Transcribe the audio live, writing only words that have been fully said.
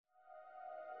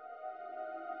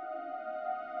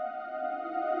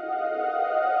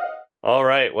All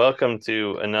right, welcome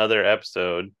to another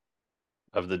episode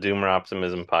of the Doomer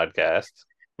Optimism podcast.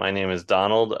 My name is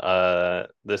Donald.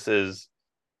 This is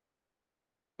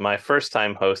my first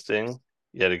time hosting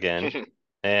yet again,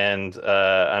 and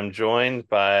I'm joined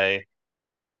by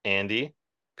Andy,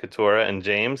 Keturah, and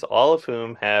James, all of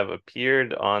whom have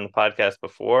appeared on the podcast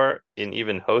before and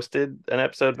even hosted an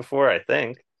episode before, I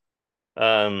think. So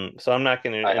I'm not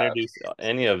going to I have. introduce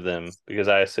any of them because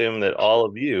I assume that all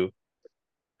of you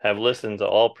have listened to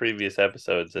all previous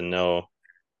episodes and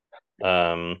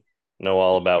um, know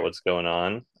all about what's going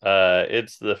on.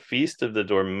 It's the Feast of the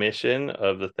Dormition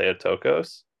of the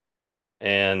Theotokos,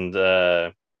 and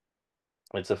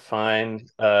it's a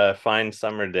fine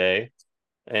summer day.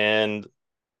 And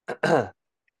I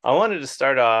wanted to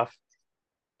start off.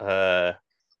 Uh,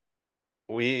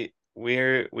 we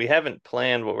haven't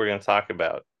planned what we're going to talk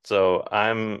about, so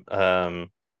I'm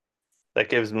that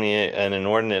gives me an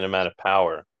inordinate amount of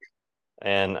power.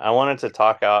 And I wanted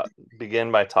to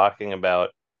begin by talking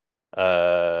about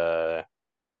uh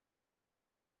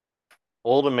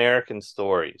old American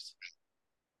stories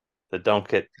that don't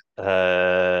get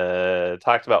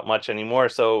talked about much anymore.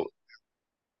 So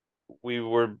we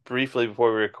were briefly before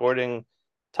we were recording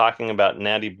talking about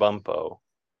Natty Bumppo.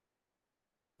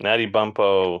 Natty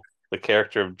Bumppo, the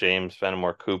character of James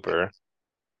Fenimore Cooper,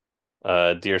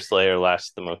 Deerslayer,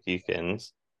 Last of the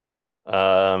Mohicans.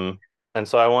 Um, and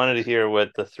so I wanted to hear what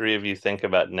the three of you think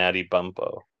about Natty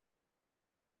Bumppo.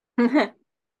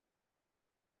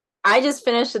 I just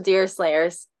finished the Deer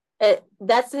Slayers.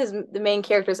 That's the main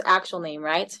character's actual name,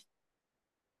 right?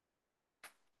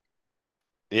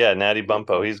 Yeah, Natty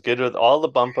Bumppo. He's good with all the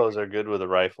Bumpos are good with a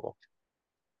rifle.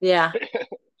 Yeah.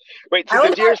 Wait, so I the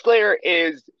would Deer Slayer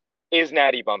is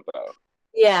Natty Bumppo.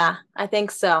 Yeah, I think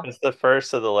so. It's the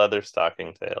first of the leather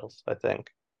stocking tales, I think.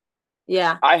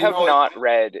 Yeah. I You have know, not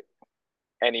read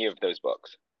any of those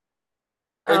books.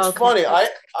 Oh, it's okay. funny. I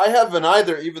haven't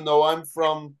either, even though I'm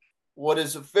from what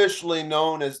is officially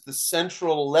known as the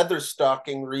Central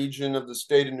Leatherstocking region of the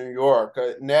state of New York.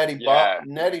 Yeah.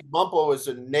 Natty Bumppo is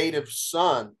a native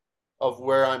son of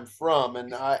where I'm from,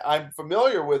 and I'm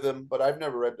familiar with him, but I've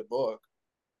never read the book.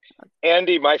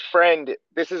 Andy, my friend,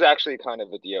 this is actually kind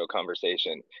of a Dio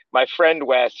conversation. My friend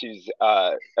Wes, who's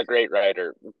a great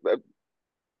writer,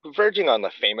 verging on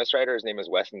the famous writer, his name is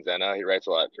Wes Nzena. He writes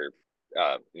a lot for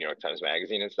New York Times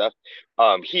Magazine and stuff.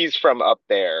 He's from up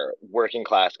there, working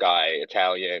class guy,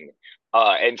 Italian.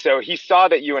 And so he saw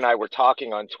that you and I were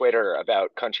talking on Twitter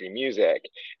about country music,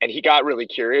 and he got really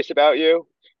curious about you.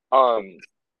 Um,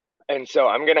 and so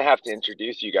I'm gonna have to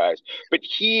introduce you guys. But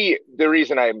the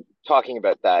reason I'm talking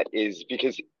about that is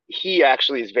because he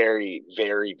actually is very,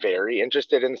 very, very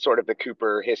interested in sort of the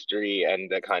Cooper history and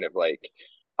the kind of like,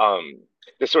 um,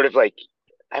 the sort of like,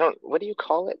 I don't, what do you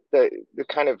call it? The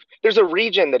kind of, there's a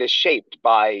region that is shaped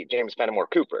by James Fenimore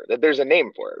Cooper. That there's a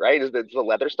name for it, right? Is the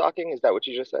leather stocking? Is that what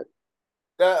you just said?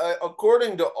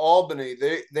 According to Albany,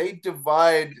 they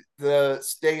divide the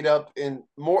state up in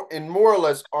more or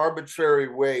less arbitrary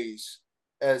ways,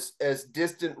 as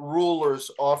distant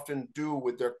rulers often do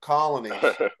with their colonies.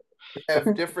 They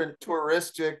have different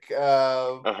touristic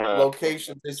Uh-huh.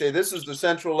 locations. They say this is the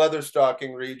Central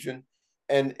Leatherstocking region,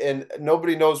 and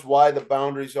nobody knows why the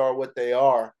boundaries are what they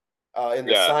are in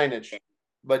the Yeah. signage.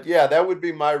 But yeah, that would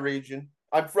be my region.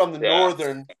 I'm from the Yeah.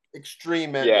 northern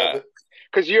extreme end of Yeah. it.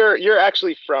 Because you're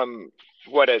actually from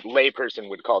what a layperson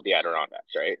would call the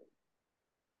Adirondacks, right?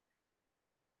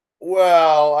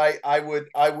 Well, I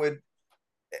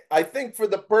think for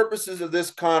the purposes of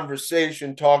this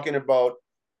conversation, talking about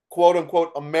quote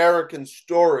unquote American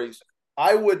stories,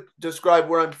 I would describe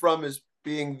where I'm from as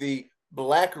being the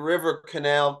Black River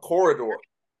Canal corridor,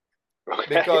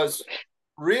 Okay. because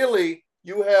really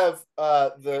you have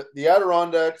the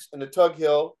Adirondacks and the Tug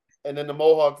Hill and then the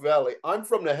Mohawk Valley. I'm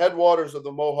from the headwaters of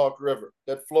the Mohawk River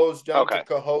that flows down to Okay.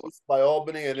 Cohoes by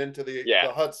Albany and into Yeah.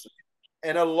 the Hudson.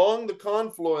 And along the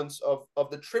confluence of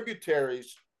the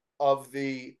tributaries of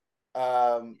the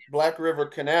Black River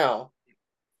Canal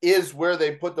is where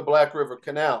they put the Black River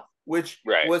Canal, which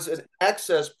Right. was an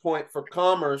access point for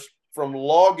commerce from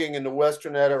logging in the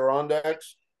Western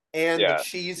Adirondacks and the Yeah.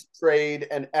 cheese trade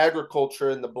and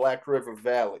agriculture in the Black River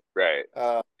Valley. Right.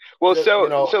 Uh, Well, you so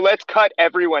know, let's cut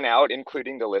everyone out,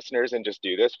 including the listeners, and just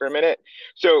do this for a minute.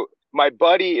 So my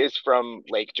buddy is from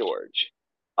Lake George,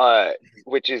 uh,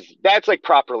 which is that's like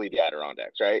properly the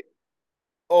Adirondacks, right?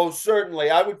 oh, certainly,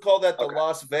 I would call that the Okay.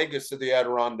 Las Vegas of the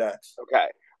Adirondacks. Okay.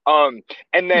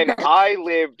 And then I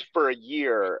lived for a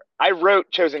year. I wrote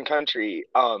Chosen Country,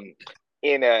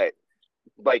 in a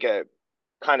like a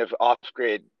kind of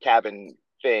off-grid cabin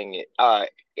thing,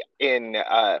 in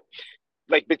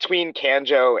like between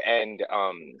Canjo and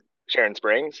Sharon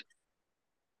Springs. So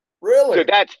Really? so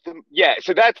that's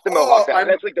the Mohawk Oh, Valley.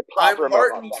 That's like the I'm proper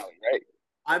Mohawk heartened. Valley, right?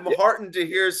 I'm Yeah. heartened to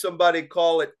hear somebody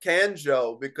call it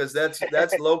Canjo, because that's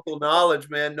local knowledge,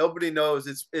 man. Nobody knows.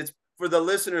 It's for the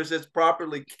listeners. It's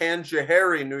properly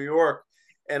Canjahary, New York,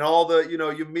 and all the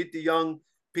you meet the young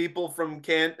people from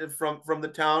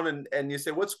the town, and you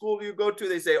say, what school do you go to?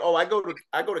 They say, oh, I go to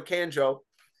Canjo.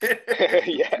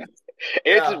 Yeah.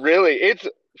 Yeah. It's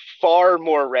far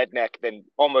more redneck than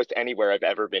almost anywhere I've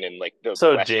ever been in like the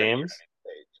So, Western United James,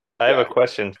 States. I have a Yeah.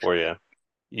 question for you.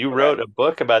 You Okay. wrote a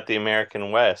book about the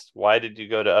American West. Why did you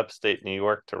go to upstate New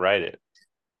York to write it?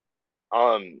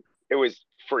 It was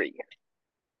free.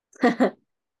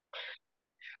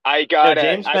 I No,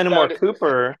 James I Fenimore found it.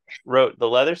 Cooper wrote the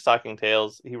Leatherstocking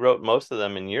Tales. He wrote most of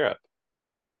them in Europe.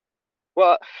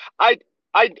 Well, I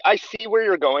I see where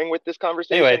you're going with this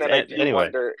Anyway, conversation, and I do anyway.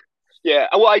 wonder. Yeah,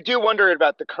 well, I do wonder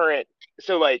about the current.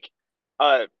 So, like,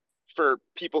 uh, for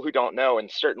people who don't know and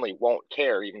certainly won't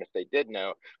care, even if they did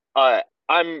know,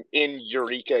 I'm in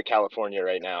Eureka, California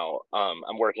right now.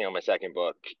 I'm working on my second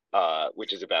book,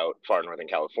 which is about far northern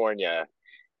California,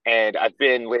 and I've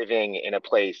been living in a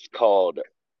place called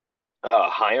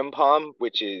Hyam,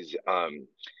 which is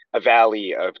a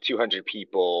valley of 200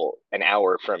 people, an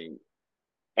hour from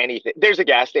anything. There's a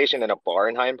gas station and a bar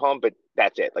in Hyam Palm, but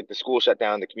that's it. Like the school shut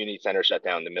down, the community center shut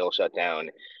down, the mill shut down.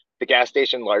 The gas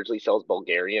station largely sells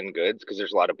Bulgarian goods because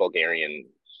there's a lot of Bulgarian.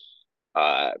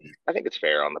 I think it's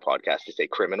fair on the podcast to say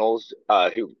criminals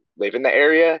who live in the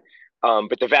area.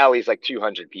 But the valley's like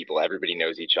 200 people. Everybody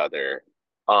knows each other.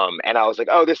 And I was like,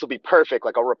 oh, this will be perfect.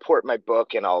 Like I'll report my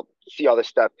book and I'll see all this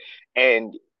stuff.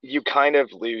 And you kind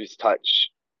of lose touch.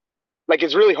 Like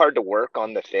it's really hard to work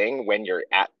on the thing when you're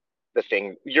at the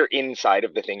thing, you're inside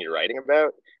of the thing you're writing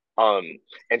about. Um,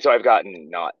 and so I've gotten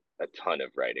not a ton of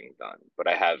writing done, but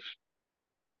I have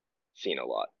seen a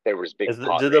lot. There was big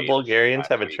pot Do the raids Bulgarians last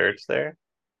have a week. church there?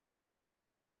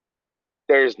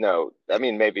 There's no, I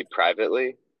mean, maybe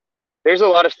privately. There's a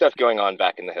lot of stuff going on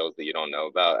back in the hills that you don't know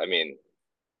about. I mean,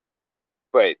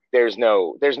 but there's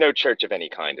no church of any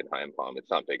kind in Hyam Palm. It's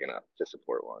not big enough to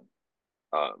support one.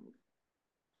 Um,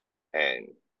 and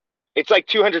it's like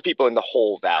 200 people in the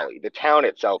whole valley. The town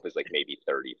itself is like maybe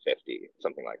 30, 50,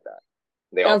 something like that.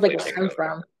 They all Sounds like play where I'm bingo.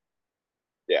 from.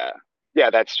 Yeah. Yeah,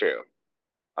 that's true.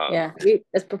 Yeah,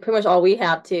 that's pretty much all we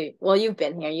have too. Well, you've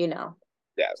been here, you know.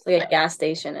 Yeah. It's like a gas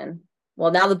station, and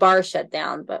well, now the bar is shut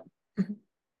down, but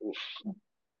Oof.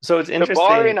 So it's The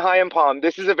bar in interesting. Hyam Palm,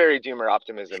 this is a very doomer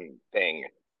optimism thing.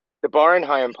 The bar in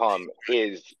Hyam Palm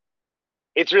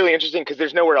it's really interesting because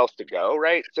there's nowhere else to go,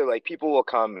 right? So like people will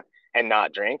come and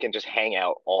not drink and just hang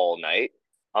out all night.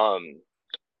 Um,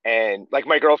 and like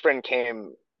my girlfriend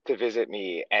came to visit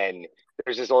me, and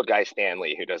there's this old guy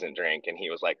Stanley who doesn't drink, and he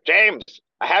was like, James,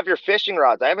 I have your fishing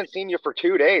rods. I haven't seen you for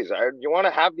 2 days. You want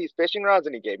to have these fishing rods?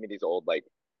 And he gave me these old like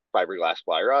fiberglass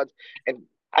fly rods, and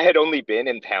I had only been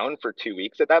in town for 2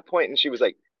 weeks at that point, and she was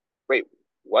like, wait,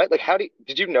 what? Like,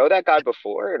 did you know that guy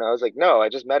before? And I was like, no, I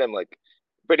just met him. Like,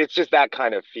 but it's just that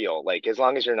kind of feel. Like, as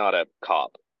long as you're not a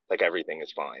cop, like everything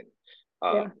is fine. yeah.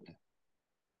 Um,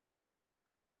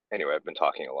 anyway, I've been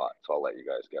talking a lot, so I'll let you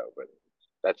guys go. But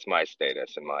that's my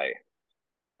status and my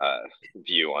uh,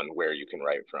 view on where you can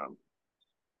write from.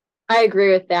 I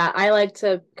agree with that. I like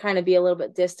to kind of be a little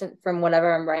bit distant from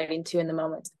whatever I'm writing to in the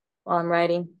moment while I'm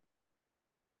writing.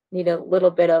 Need a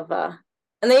little bit of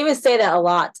and they even say that a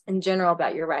lot in general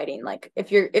about your writing. Like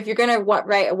if you're gonna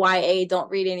write a YA, don't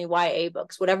read any YA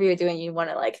books. Whatever you're doing, you want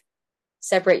to like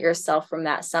separate yourself from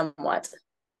that somewhat,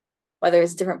 whether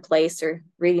it's a different place or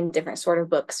reading different sort of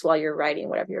books while you're writing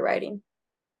whatever you're writing.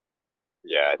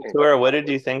 Yeah, I think that's Keturah, what did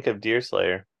probably. you think of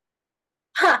Deerslayer?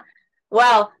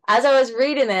 Wow, as I was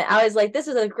reading it, I was like, this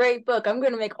is a great book. I'm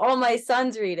going to make all my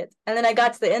sons read it. And then I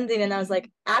got to the ending and I was like,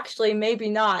 actually, maybe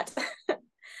not.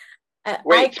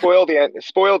 Wait, spoil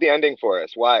the ending for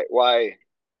us. Why?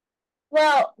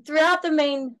 Well, throughout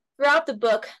the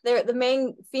book, the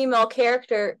main female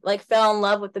character like fell in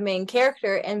love with the main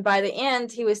character, and by the end,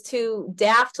 he was too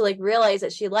daft to like realize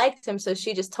that she liked him, so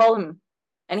she just told him.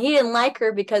 And he didn't like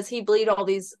her because he believed all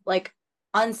these like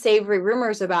unsavory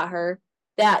rumors about her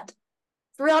that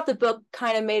throughout the book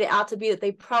kind of made it out to be that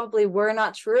they probably were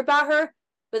not true about her,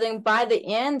 but then by the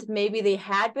end, maybe they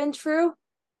had been true,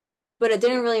 but it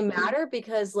didn't really matter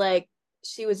because like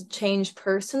she was a changed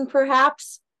person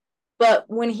perhaps. But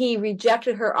when he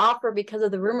rejected her offer because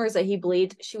of the rumors that he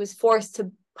believed, she was forced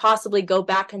to possibly go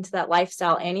back into that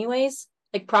lifestyle anyways,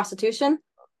 like prostitution.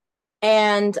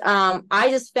 And I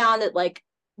just found it like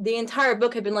the entire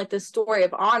book had been like this story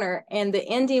of honor, and the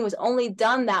ending was only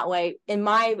done that way, in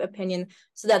my opinion,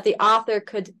 so that the author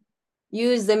could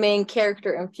use the main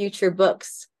character in future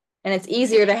books. And it's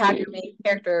easier to have your main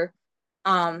character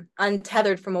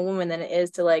untethered from a woman than it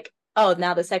is to like, oh,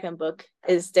 now the second book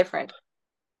is different.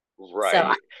 So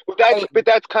Right. Well,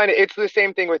 that's kind of, it's the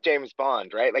same thing with James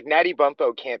Bond, right? Like Natty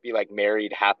Bumppo can't be like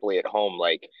married happily at home,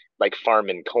 like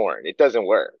farming corn. It doesn't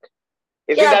work.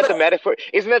 Isn't yeah, that but the metaphor?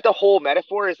 Isn't that the whole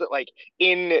metaphor? Is that like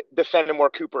in the Fenimore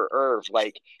Cooper Irv,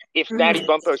 like if Natty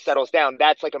Bumppo settles down,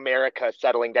 that's like America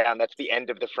settling down. That's the end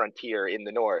of the frontier in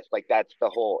the North. Like that's the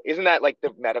whole. Isn't that like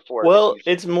the metaphor that Well, he's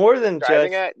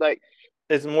driving at? Like,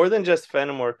 it's more than just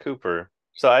Fenimore Cooper.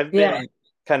 So I've yeah, been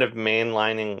kind of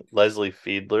mainlining Leslie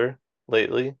Fiedler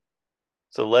lately.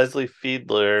 So Leslie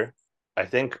Fiedler, I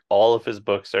think all of his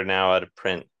books are now out of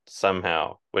print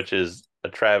somehow, which is a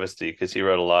travesty because he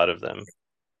wrote a lot of them.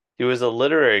 He was a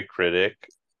literary critic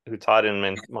who taught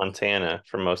in Montana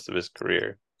for most of his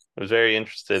career. He was very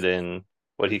interested in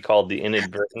what he called the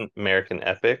inadvertent American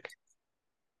epic.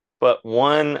 But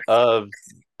um,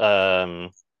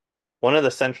 one of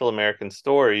the Central American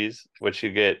stories, which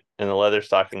you get in the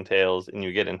Leatherstocking Tales and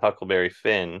you get in Huckleberry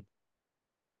Finn,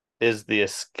 is the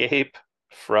escape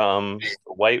from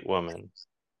the white woman,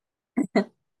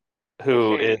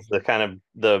 who mhm. is the kind of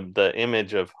the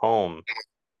image of home.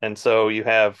 And so you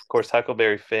have, of course,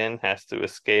 Huckleberry Finn has to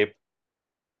escape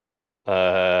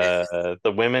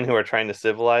the women who are trying to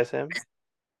civilize him,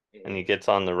 and he gets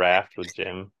on the raft with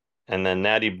Jim. And then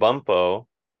Natty Bumppo,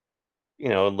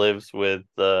 lives with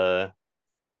the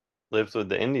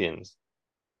Indians.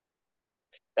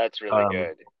 That's really Um,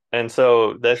 good. and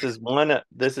so this is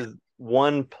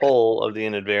one pull of the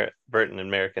inadvertent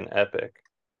American epic.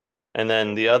 And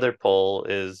then the other pull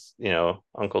is,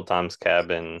 Uncle Tom's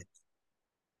Cabin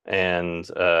and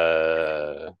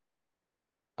Gone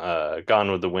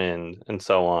with the Wind and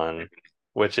so on,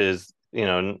 which is,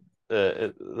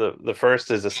 the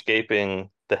first is escaping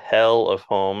the hell of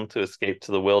home to escape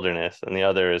to the wilderness, and the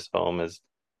other is home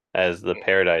as the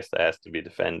paradise that has to be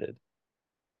defended.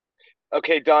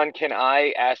 Okay, Don, can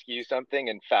I ask you something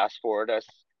and fast forward us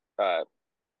uh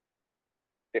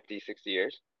 50, 60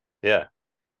 years? Yeah,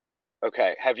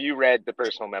 Okay. Have you read the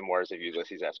personal memoirs of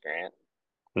Ulysses S. Grant?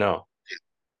 no.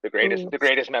 The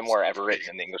greatest memoir ever written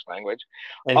in the English language.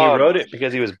 And he Um, wrote it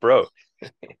because he was broke.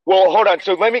 well, hold on.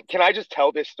 So can I just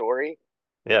tell this story?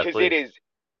 Yeah, Because it please. is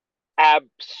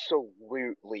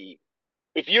absolutely,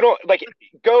 if you don't like,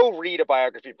 go read a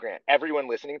biography of Grant. Everyone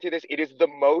listening to this, it is the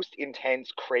most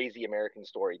intense, crazy American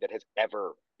story that has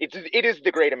ever, it is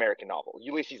the great American novel.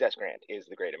 Ulysses S. Grant is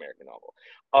the great American novel.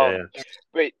 Yeah, yeah.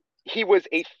 But he was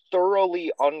a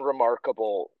thoroughly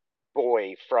unremarkable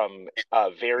boy from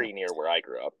very near where I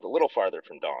grew up, a little farther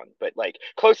from Dawn, but like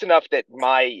close enough that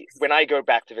when I go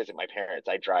back to visit my parents,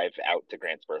 I drive out to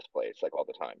Grant's birthplace like all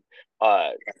the time, uh,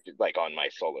 like on my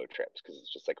solo trips because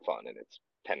it's just like fun and it's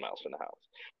 10 miles from the house.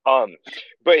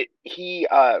 But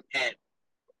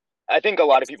I think a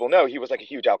lot of people know he was like a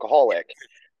huge alcoholic.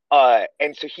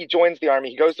 And so he joins the army.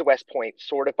 He goes to West Point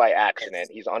sort of by accident.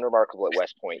 He's unremarkable at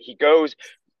West Point. He goes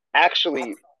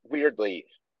actually weirdly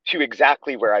to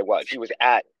exactly where I was. He was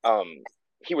at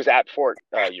Fort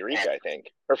Eureka, I think,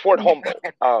 or Fort Humboldt,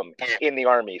 in the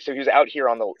army. So he was out here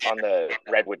on the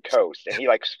Redwood Coast, and he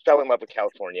like fell in love with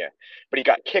California, but he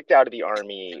got kicked out of the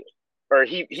army, or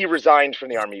he resigned from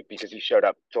the army because he showed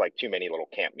up to like too many little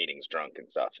camp meetings drunk and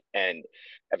stuff, and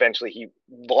eventually he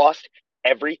lost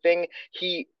everything.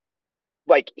 He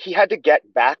had to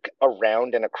get back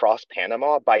around and across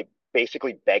Panama by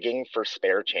basically begging for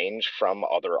spare change from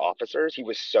other officers. He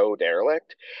was so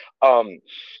derelict. Um,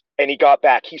 and he got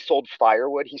back. He sold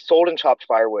firewood. He sold and chopped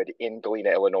firewood in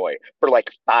Galena, Illinois for like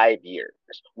 5 years.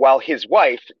 While his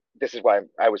wife, this is why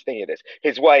I was thinking of this,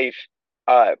 his wife,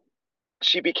 uh,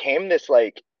 she became this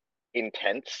like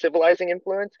intense civilizing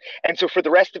influence. And so for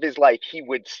the rest of his life, he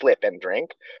would slip and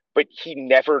drink, but he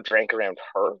never drank around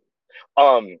her.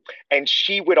 Um, and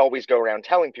she would always go around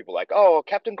telling people like, "Oh,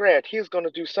 Captain Grant, he's going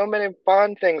to do so many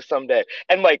fun things someday,"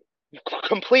 and like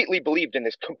completely believed in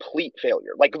this complete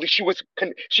failure. Like she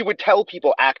would tell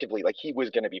people actively like he was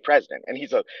going to be president, and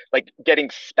he's like getting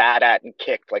spat at and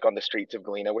kicked like on the streets of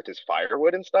Galena with his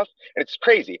firewood and stuff, and it's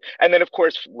crazy. And then of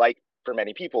course, like for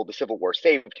many people, the Civil War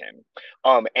saved him,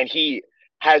 and he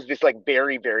has this like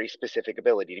very very specific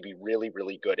ability to be really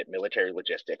really good at military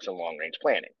logistics and long range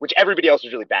planning, which everybody else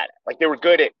was really bad at. Like they were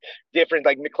good at different,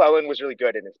 like McClellan was really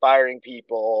good at inspiring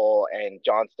people, and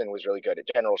Johnston was really good at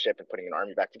generalship and putting an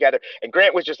army back together, and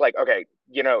Grant was just like, okay,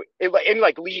 and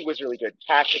like Lee was really good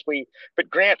tactically, but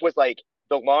Grant was like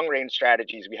the long range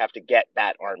strategies, we have to get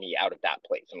that army out of that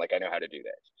place. And like, I know how to do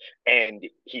this. And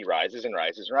he rises and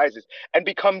rises and rises and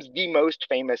becomes the most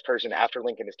famous person after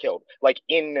Lincoln is killed, like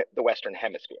in the Western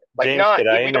Hemisphere. Like, James, not, could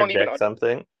I we don't even, interject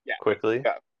something yeah, quickly?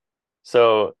 yeah.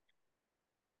 So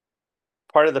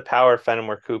part of the power of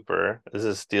Fenimore Cooper, this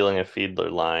is stealing a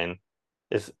Fiedler line,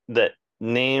 is that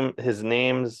his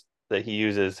names that he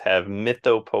uses have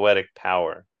mythopoetic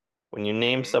power. When you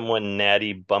name someone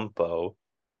Natty Bumppo,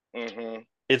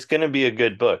 it's going to be a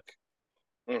good book.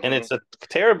 And it's a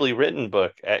terribly written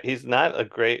book. He's not a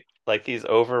great, like, he's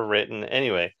overwritten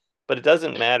anyway, but it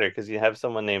doesn't matter because you have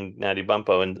someone named Natty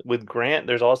Bumppo. And with Grant,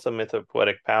 there's also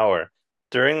mythopoetic power.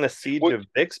 During the siege of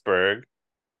Vicksburg,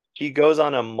 he goes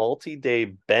on a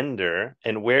multi-day bender,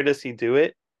 and where does he do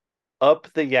it? Up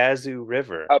the Yazoo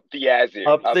River. Up the Yazoo.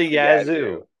 Up Up the the Yazoo.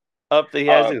 Yazoo. Up the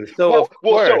Yazoo. So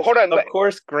so hold on. of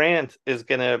course, Grant is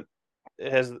gonna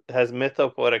has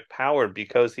mythopoetic power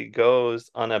because he goes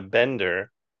on a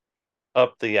bender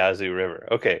up the Yazoo River.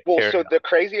 Okay, Well, carry so on. the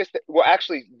craziest, well,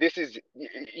 actually, this is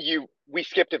we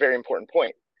skipped a very important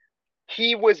point.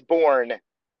 He was born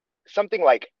something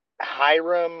like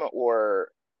Hiram or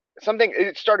something.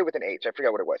 It started with an H. I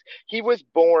forget what it was. He was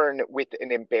born with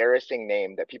an embarrassing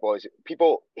name that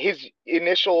his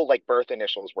initial, like, birth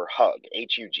initials were Hug,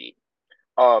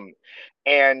 Hug.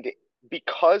 And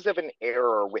because of an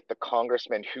error with the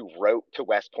congressman who wrote to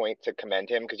West Point to commend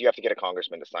him, because you have to get a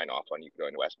congressman to sign off on you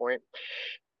going to West Point,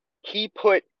 he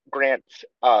put Grant's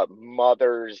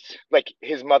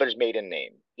his mother's maiden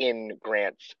name in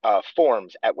Grant's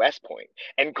forms at West Point.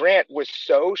 And Grant was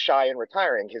so shy and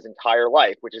retiring his entire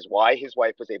life, which is why his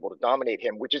wife was able to dominate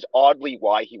him, which is oddly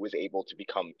why he was able to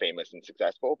become famous and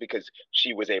successful, because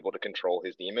she was able to control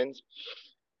his demons.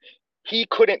 He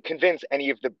couldn't convince any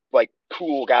of the, like,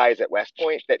 cool guys at West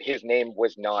Point that his name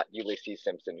was not Ulysses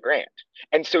Simpson Grant.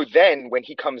 And so then when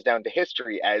he comes down to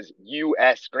history as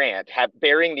U.S. Grant,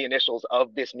 bearing the initials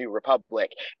of this new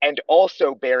republic, and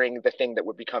also bearing the thing that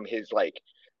would become his, like,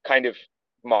 kind of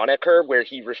moniker, where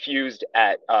he refused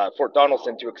at Fort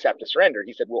Donelson to accept a surrender.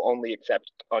 He said, we'll only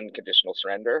accept unconditional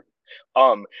surrender.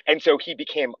 And so he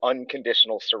became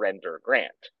Unconditional Surrender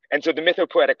Grant. And so the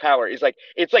mythopoetic power is like,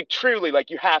 it's like truly, like,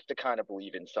 you have to kind of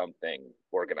believe in something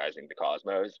organizing the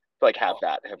cosmos to, like, have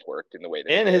that have worked in the way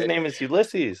that it And his did. name is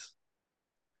Ulysses.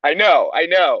 I know.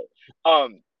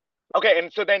 Okay,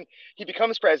 and so then he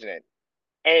becomes president,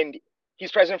 and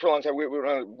he's president for a long time.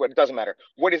 It doesn't matter.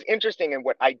 What is interesting and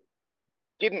what I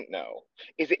didn't know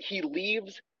is that he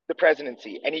leaves the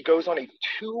presidency and he goes on a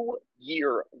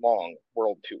 2-year long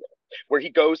world tour where he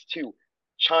goes to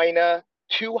China.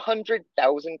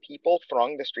 200,000 people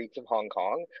throng the streets of Hong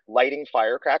Kong, lighting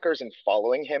firecrackers and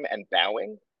following him and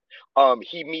bowing.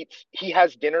 He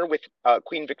has dinner with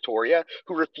Queen Victoria,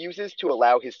 who refuses to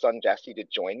allow his son Jesse to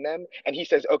join them. And he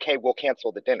says, okay, we'll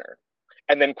cancel the dinner.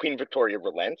 And then Queen Victoria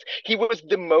relents. He was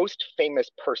the most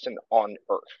famous person on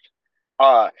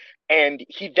earth. And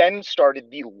he then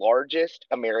started the largest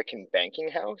American banking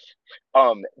house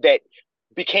that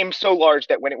became so large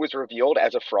that when it was revealed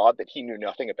as a fraud that he knew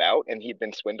nothing about and he'd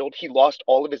been swindled, he lost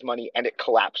all of his money and it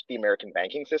collapsed the American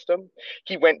banking system.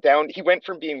 He went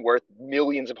from being worth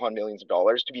millions upon millions of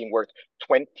dollars to being worth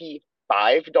 $25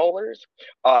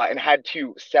 and had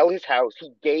to sell his house.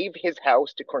 He gave his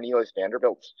house to Cornelius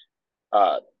Vanderbilt's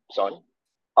son.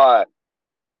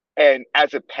 And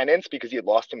as a penance because he had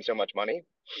lost him so much money.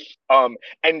 And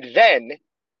then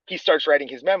he starts writing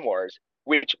his memoirs,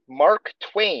 which Mark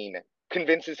Twain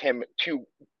convinces him to,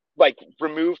 like,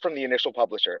 remove from the initial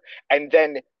publisher, and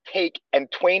then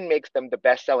Twain makes them the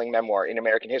best-selling memoir in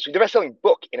American history, the best-selling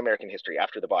book in American history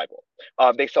after the Bible.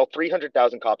 They sell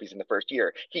 300,000 copies in the first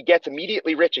year. He gets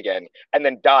immediately rich again, and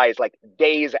then dies like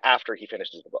days after he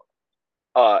finishes the book.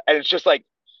 And it's just like,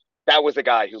 that was a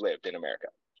guy who lived in America.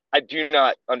 I do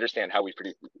not understand how we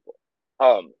produce these people.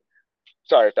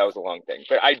 Sorry if that was a long thing,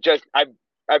 but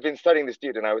I've been studying this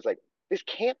dude, and I was like, this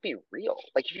can't be real.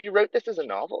 Like, if you wrote this as a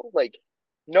novel, like,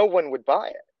 no one would buy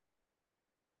it.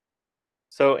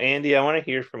 So Andy, I want to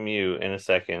hear from you in a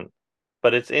second,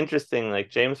 but it's interesting. Like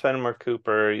James Fenimore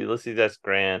Cooper, Ulysses S.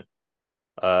 Grant,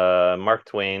 Mark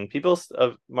Twain. People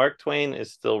of Mark Twain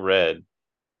is still read,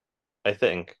 I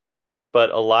think, but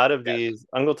a lot of Yes. these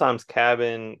Uncle Tom's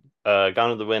Cabin,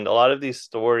 Gone with the Wind, a lot of these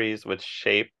stories which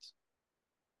shaped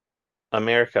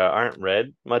America aren't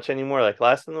read much anymore. Like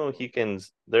Last of the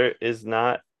Mohicans, there is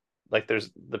not, like,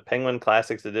 there's the Penguin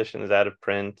Classics edition is out of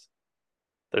print.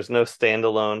 There's no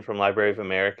standalone from Library of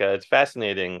America. It's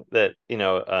fascinating that,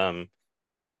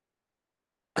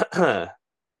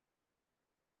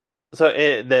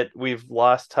 that we've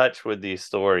lost touch with these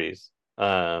stories.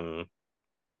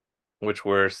 which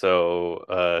were so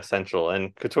essential.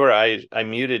 And Keturah, I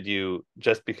muted you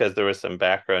just because there was some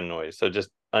background noise. So just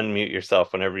unmute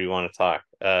yourself whenever you want to talk.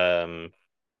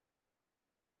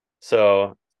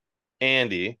 So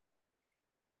Andy,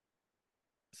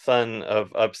 son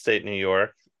of upstate New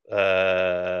York,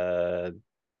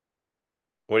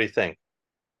 what do you think?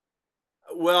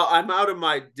 Well, I'm out of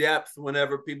my depth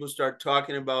whenever people start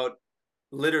talking about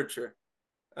literature.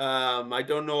 I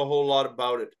don't know a whole lot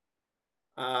about it.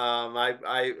 I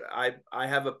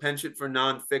have a penchant for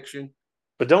nonfiction.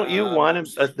 But don't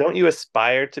you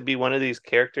aspire to be one of these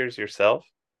characters yourself?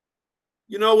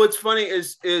 You know what's funny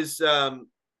is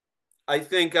I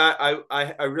think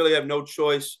I really have no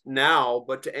choice now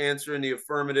but to answer in the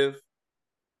affirmative.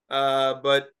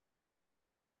 But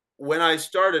when I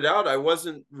started out, I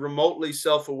wasn't remotely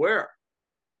self-aware,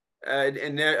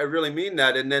 and I really mean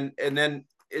that. And then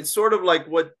it's sort of like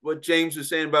what James was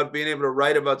saying about being able to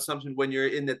write about something when you're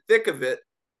in the thick of it,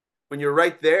 when you're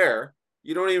right there.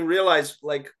 You don't even realize,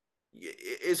 like,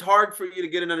 it's hard for you to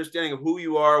get an understanding of who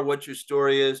you are, what your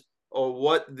story is, or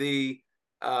what the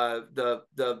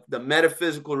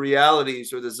metaphysical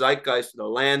realities or the zeitgeist of the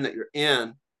land that you're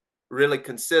in really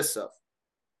consists of.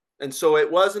 And so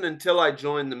it wasn't until I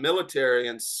joined the military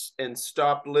and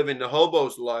stopped living the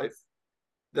hobo's life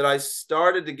that I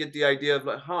started to get the idea of,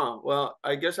 like, well,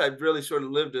 I guess I've really sort of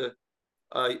lived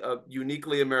a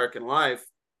uniquely American life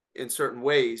in certain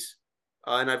ways.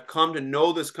 And I've come to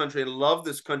know this country and love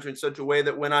this country in such a way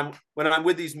that when I'm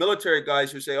with these military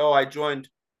guys who say, "Oh, I joined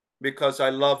because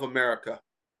I love America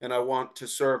and I want to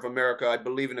serve America. I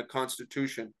believe in a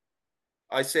constitution,"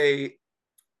 I say,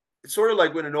 it's sort of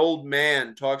like when an old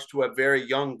man talks to a very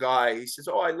young guy. He says,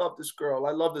 "Oh, I love this girl.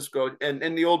 I love this girl."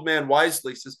 And the old man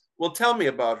wisely says, "Well, tell me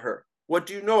about her. What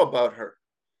do you know about her?"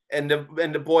 And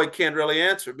the boy can't really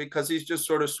answer because he's just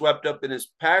sort of swept up in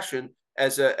his passion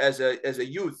as a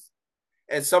youth.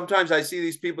 And sometimes I see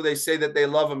these people, they say that they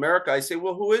love America. I say,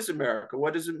 "Well, who is America?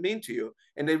 What does it mean to you?"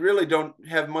 And they really don't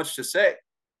have much to say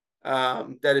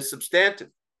that is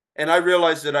substantive. And I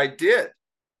realized that I did.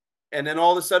 And then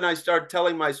all of a sudden I start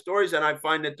telling my stories and I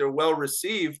find that they're well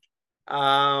received.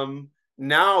 Now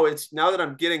that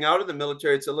I'm getting out of the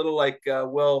military, it's a little like,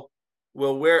 well,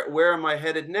 where am I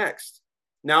headed next?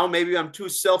 Now maybe I'm too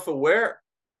self-aware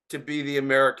to be the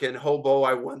American hobo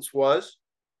I once was.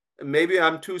 And maybe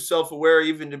I'm too self-aware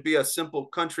even to be a simple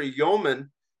country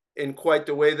yeoman in quite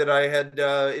the way that I had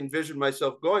envisioned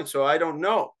myself going. So I don't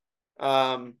know.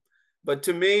 Um, but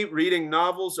to me, reading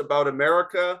novels about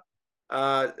America,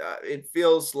 it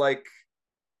feels like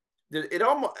it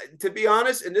almost, to be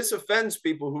honest, and this offends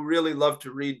people who really love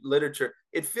to read literature,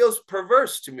 it feels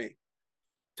perverse to me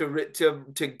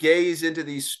to gaze into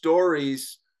these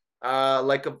stories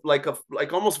like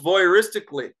almost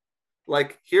voyeuristically.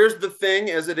 Like, here's the thing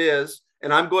as it is,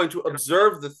 and I'm going to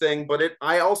observe the thing, but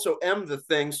I also am the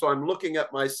thing. So I'm looking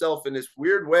at myself in this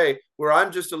weird way where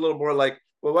I'm just a little more like,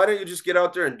 well, why don't you just get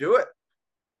out there and do it?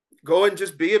 Go and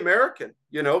just be American,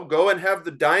 go and have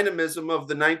the dynamism of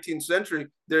the 19th century.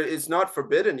 It's not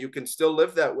forbidden. You can still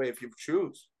live that way if you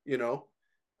choose. I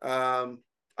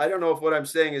don't know if what I'm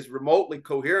saying is remotely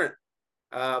coherent,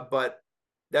 but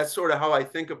that's sort of how I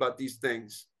think about these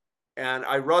things. And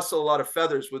I rustle a lot of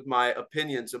feathers with my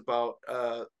opinions about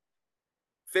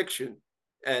fiction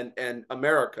and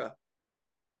America.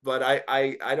 But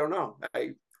I don't know.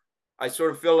 I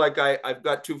sort of feel like I've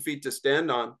got 2 feet to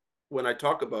stand on when I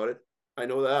talk about it. I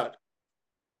know that.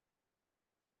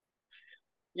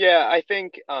 Yeah, I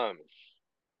think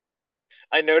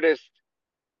I noticed,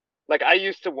 like, I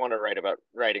used to want to write about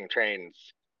riding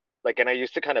trains, like, and I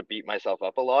used to kind of beat myself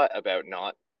up a lot about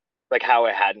not, like, how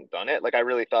I hadn't done it. Like, I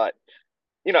really thought,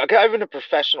 'cause I've been a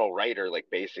professional writer, like,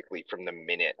 basically from the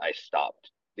minute I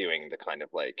stopped doing the kind of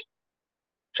like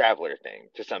traveler thing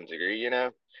to some degree.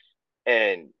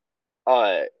 And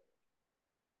uh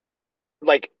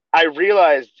like I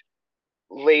realized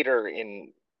later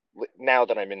in, now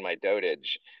that I'm in my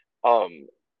dotage, um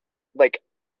like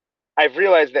I've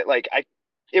realized that, like,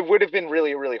 it would have been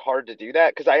really really hard to do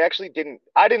that because I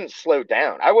didn't slow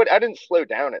down. I didn't slow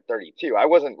down at 32. I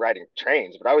wasn't riding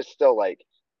trains, but I was still like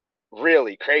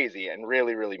really crazy and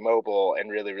really really mobile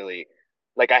and really really,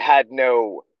 like, I had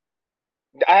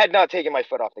not taken my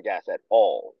foot off the gas at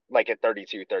all, like at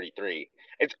 32, 33.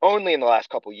 It's only in the last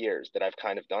couple years that I've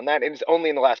kind of done that. And it's only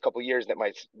in the last couple years that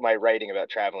my writing about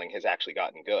traveling has actually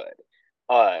gotten good.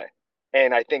 Uh,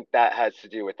 and I think that has to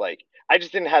do with, like, I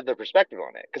just didn't have the perspective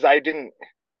on it because I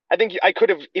think I could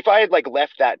have, if I had like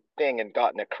left that thing and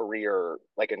gotten a career,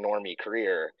 like a normie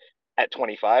career at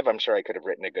 25, I'm sure I could have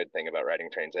written a good thing about riding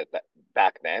trains at that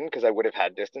back then because I would have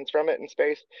had distance from it in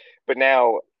space. But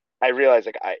now I realize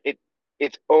like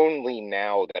it's only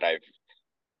now that I've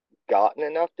gotten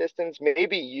enough distance.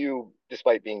 Maybe you,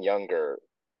 despite being younger,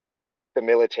 the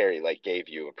military like gave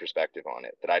you a perspective on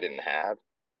it that I didn't have.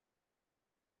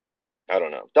 I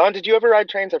don't know. Don, did you ever ride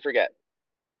trains? I forget.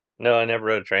 No, I never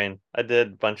rode a train. I did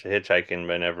a bunch of hitchhiking,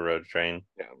 but I never rode a train.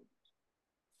 Yeah.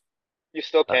 You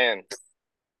still Uh, can.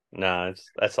 no,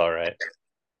 that's all right.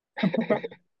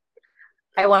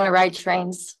 I want to ride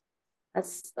trains.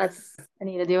 That's I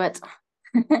need to do it.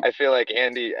 I feel like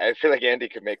Andy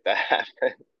could make that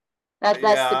happen. That's the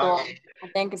Yeah, goal. I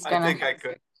think it's I gonna. think I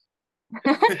could.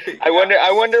 I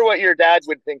Yeah. wonder what your dad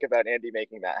would think about Andy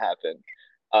making that happen.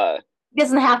 Uh He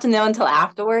doesn't have to know until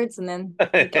afterwards, and then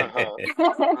he can. uh-huh.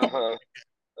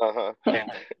 Uh-huh. Uh-huh.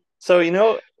 So, you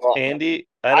know, Well, Andy,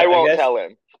 I I won't guess tell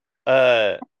him.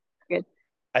 uh Good.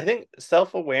 I think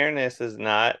self-awareness is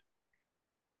not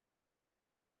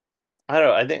I don't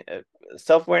know, I think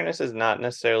self-awareness is not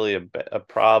necessarily a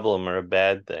problem or a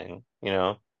bad thing, you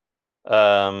know.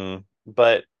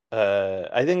 But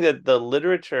I think that the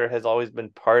literature has always been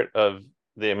part of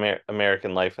the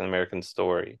American life and American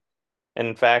story. And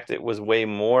in fact, it was way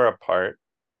more a part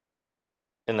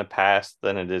in the past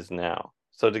than it is now.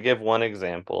 So to give one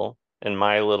example, in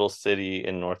my little city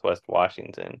in Northwest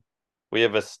Washington, we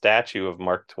have a statue of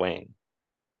Mark Twain.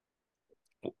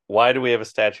 Why do we have a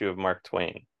statue of Mark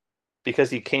Twain? Because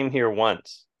he came here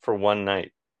once for one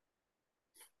night.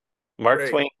 Mark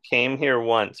Great. Twain came here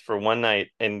once for one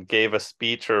night and gave a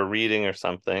speech or a reading or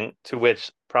something to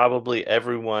which probably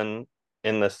everyone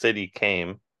in the city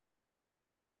came.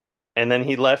 And then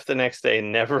he left the next day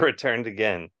and never returned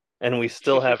again. And we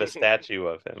still have a statue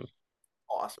of him.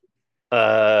 Awesome.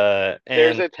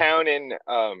 There's And a town in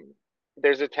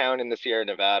there's a town in the Sierra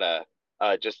Nevada,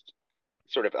 just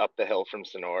sort of up the hill from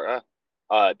Sonora,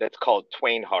 that's called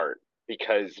Twain Hart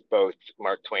because both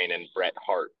Mark Twain and Bret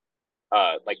Hart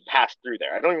like passed through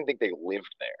there. I don't even think they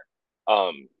lived there.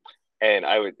 And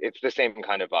it's the same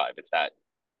kind of vibe. It's that.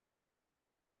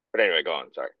 But anyway, go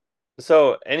on. Sorry.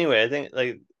 so anyway, I think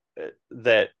like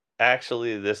that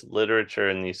actually this literature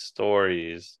and these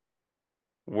stories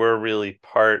were really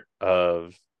part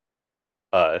of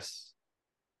us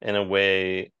in a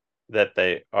way that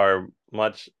they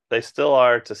still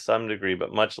are to some degree,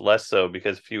 but much less so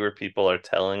because fewer people are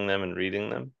telling them and reading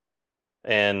them.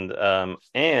 And a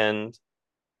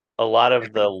lot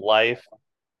of the life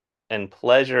and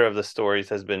pleasure of the stories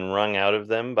has been wrung out of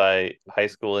them by high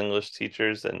school English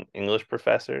teachers and English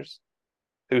professors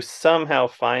who somehow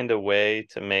find a way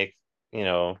to make,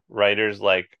 writers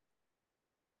like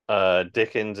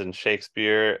Dickens and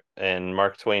Shakespeare and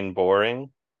Mark Twain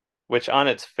boring, which on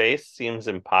its face seems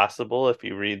impossible if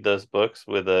you read those books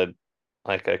with an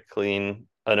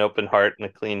open heart and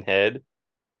a clean head,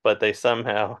 but they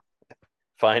somehow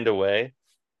find a way.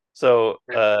 So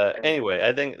anyway,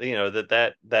 I think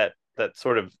that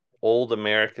sort of old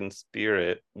American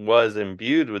spirit was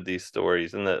imbued with these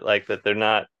stories, and that they're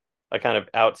not a kind of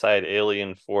outside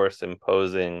alien force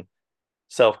imposing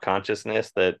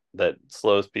self-consciousness that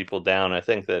slows people down. I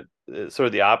think that it's sort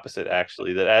of the opposite,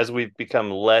 actually, that as we've become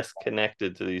less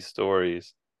connected to these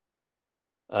stories,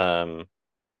 um,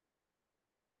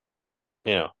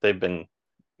 they've been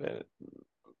uh,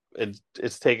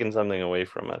 it's taken something away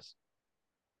from us.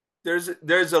 There's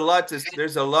a lot to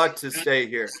say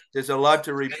here. There's a lot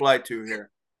to reply to here.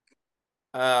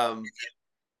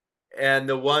 And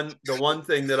the one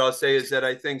thing that I'll say is that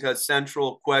I think a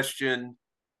central question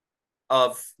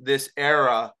of this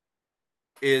era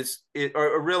is it,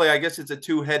 or really, I guess it's a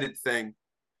two-headed thing.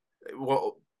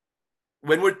 Well,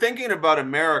 when we're thinking about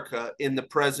America in the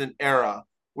present era,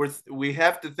 we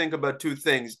have to think about two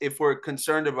things. If we're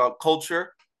concerned about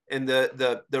culture and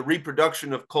the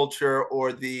reproduction of culture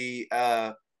or the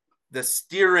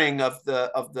steering of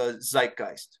the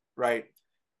zeitgeist, right?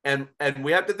 And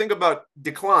we have to think about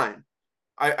decline.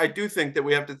 I do think that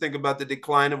we have to think about the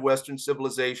decline of Western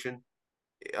civilization.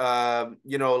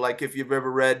 Like if you've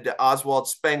ever read Oswald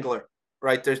Spengler,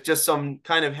 right? There's just some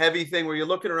kind of heavy thing where you're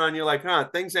looking around, you're like,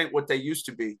 things ain't what they used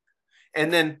to be.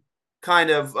 And then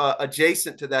kind of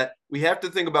adjacent to that, we have to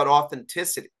think about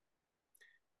authenticity.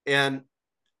 And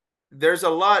there's a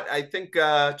lot. I think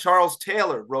Charles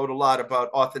Taylor wrote a lot about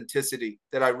authenticity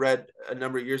that I read a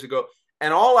number of years ago.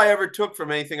 And all I ever took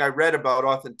from anything I read about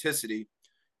authenticity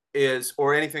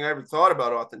or anything I ever thought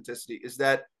about authenticity, is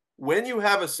that when you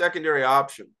have a secondary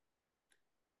option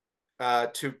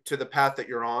to the path that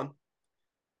you're on,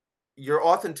 your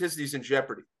authenticity is in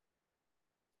jeopardy,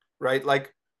 right?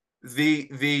 Like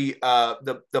the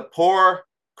poor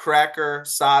cracker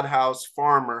sod house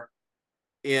farmer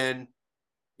in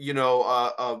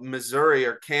Missouri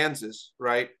or Kansas,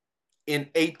 right? in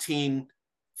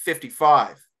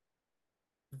 1855.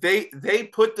 They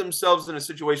put themselves in a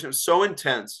situation that was so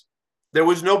intense. There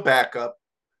was no backup.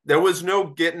 There was no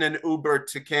getting an Uber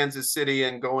to Kansas City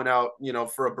and going out,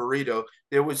 for a burrito.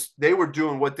 They were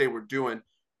doing what they were doing,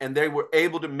 and they were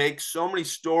able to make so many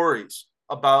stories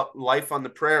about life on the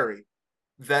prairie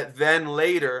that then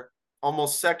later,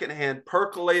 almost secondhand,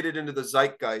 percolated into the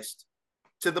zeitgeist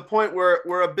to the point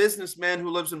where a businessman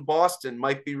who lives in Boston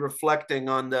might be reflecting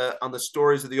on the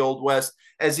stories of the Old West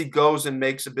as he goes and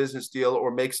makes a business deal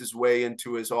or makes his way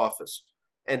into his office.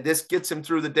 And this gets him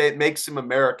through the day. It makes him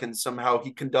American somehow.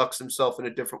 He conducts himself in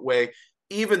a different way,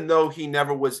 even though he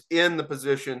never was in the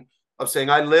position of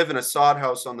saying, I live in a sod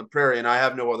house on the prairie and I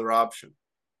have no other option.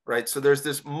 Right. So there's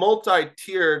this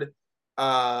multi-tiered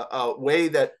way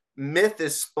that myth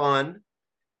is spun.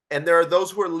 And there are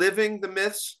those who are living the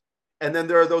myths, and then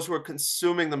there are those who are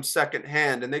consuming them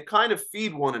secondhand, and they kind of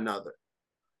feed one another,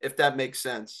 if that makes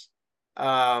sense.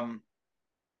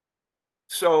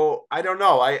 So I don't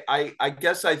know. I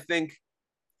guess I think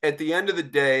at the end of the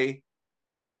day,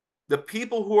 the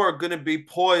people who are going to be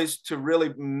poised to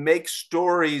really make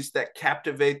stories that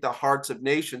captivate the hearts of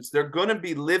nations, they're going to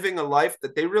be living a life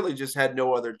that they really just had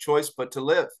no other choice but to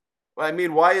live. I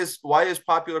mean, why is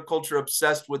popular culture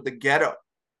obsessed with the ghetto?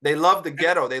 They love the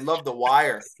ghetto. They love The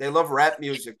Wire. They love rap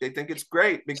music. They think it's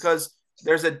great because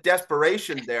there's a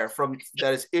desperation there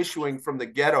that is issuing from the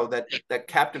ghetto that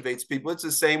captivates people. It's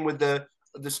the same with the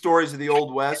stories of the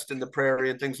Old West and the prairie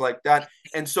and things like that.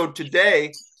 And so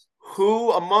today,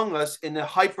 who among us in the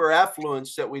hyper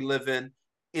affluence that we live in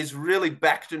is really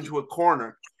backed into a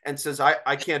corner and says,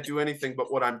 I can't do anything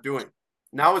but what I'm doing?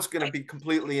 Now it's going to be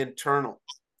completely internal,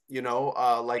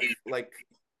 like,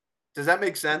 does that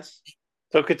make sense?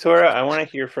 So Keturah, I want to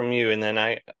hear from you, and then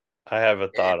I have a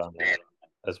thought on that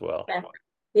as well.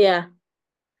 Yeah.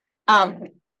 I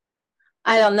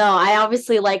don't know. I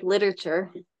obviously like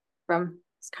literature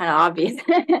it's kind of obvious.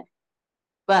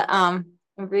 But I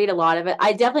read a lot of it.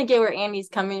 I definitely get where Andy's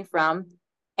coming from.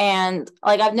 And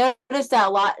like I've noticed that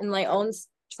a lot in my own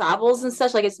travels and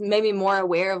such. Like it's made me more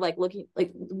aware of like looking,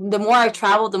 like the more I've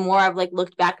traveled, the more I've like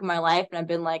looked back in my life and I've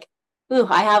been like, ooh,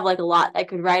 I have like a lot I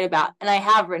could write about. And I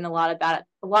have written a lot about it.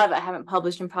 A lot of it I haven't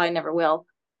published and probably never will,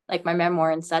 like my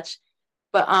memoir and such.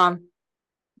 But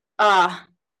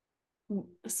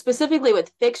specifically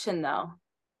with fiction though,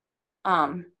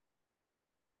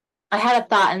 I had a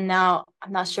thought and now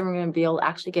I'm not sure I'm going to be able to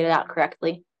actually get it out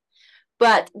correctly.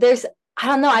 But I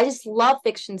don't know, I just love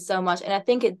fiction so much. And I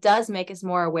think it does make us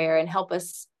more aware and help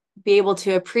us be able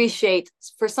to appreciate,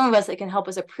 for some of us, it can help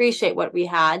us appreciate what we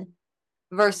had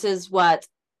versus what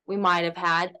we might have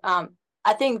had.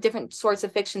 I think different sorts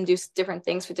of fiction do different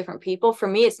things for different people. For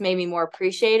me, it's made me more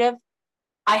appreciative.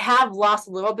 I have lost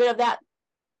a little bit of that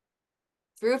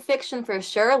through fiction for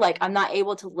sure. Like I'm not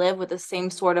able to live with the same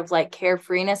sort of like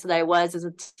carefreeness that I was as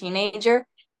a teenager.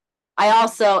 I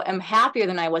also am happier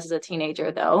than I was as a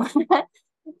teenager though.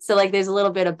 So like there's a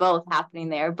little bit of both happening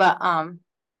there. But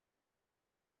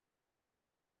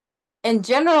in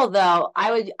general though,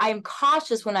 I'm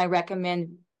cautious when I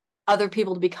recommend other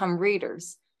people to become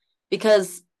readers,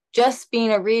 because just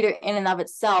being a reader in and of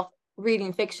itself,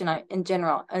 reading fiction in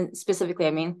general and specifically,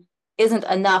 I mean, isn't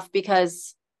enough,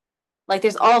 because like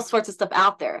there's all sorts of stuff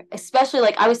out there, especially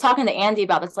like I was talking to Andy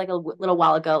about this like a little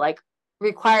while ago, like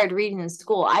required reading in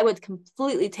school. I would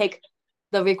completely take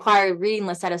the required reading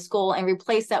list out of school and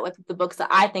replace that with the books that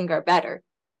I think are better,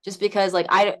 just because like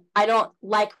I don't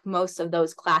like most of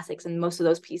those classics and most of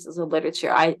those pieces of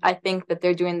literature. I think that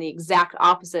they're doing the exact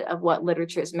opposite of what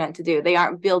literature is meant to do. They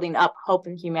aren't building up hope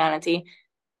in humanity.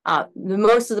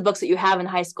 Most of the books that you have in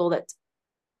high school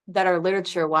that are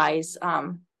literature wise,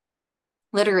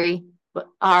 literary,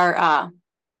 are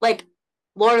like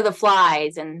Lord of the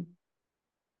Flies and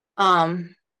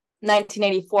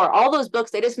 1984. All those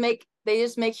books, they just make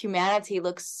humanity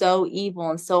look so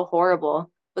evil and so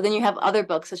horrible. But then you have other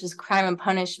books such as Crime and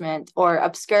Punishment or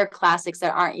obscure classics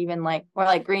that aren't even like, or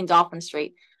like Green Dolphin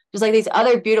Street. There's like these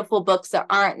other beautiful books that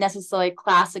aren't necessarily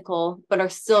classical, but are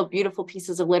still beautiful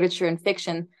pieces of literature and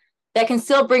fiction that can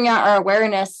still bring out our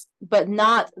awareness, but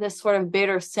not this sort of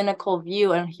bitter, cynical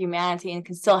view on humanity, and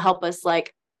can still help us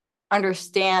like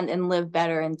understand and live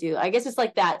better and do. I guess it's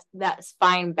like that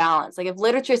fine balance. Like if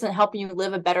literature isn't helping you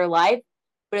live a better life,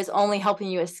 but it's only helping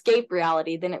you escape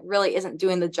reality, then it really isn't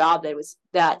doing the job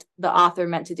that the author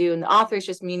meant to do. And the author is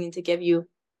just meaning to give you,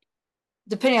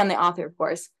 depending on the author, of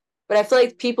course. But I feel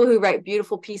like people who write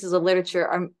beautiful pieces of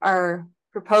literature are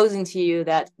proposing to you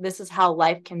that this is how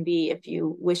life can be if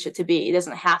you wish it to be. It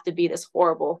doesn't have to be this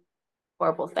horrible,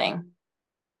 horrible thing.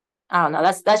 I don't know.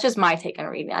 That's just my take on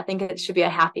reading. I think it should be a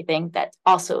happy thing that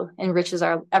also enriches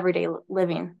our everyday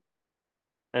living.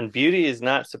 And beauty is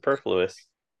not superfluous.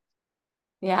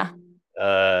 Yeah.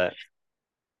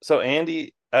 So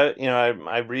Andy,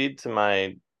 I read to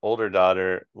my older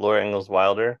daughter Laura Ingalls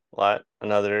Wilder a lot,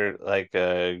 another like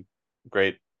a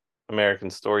great American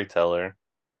storyteller.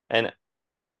 And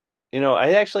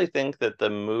I actually think that the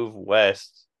move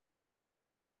west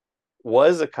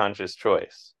was a conscious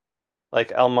choice.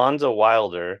 Like Almanza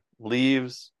Wilder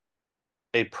leaves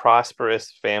a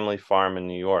prosperous family farm in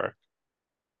New York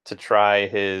to try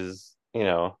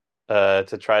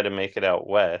to try to make it out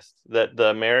west. That the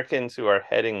Americans who are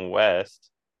heading west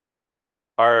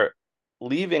are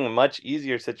leaving much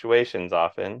easier situations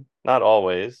often, not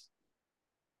always,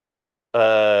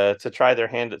 to try their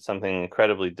hand at something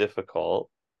incredibly difficult.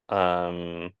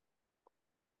 Um,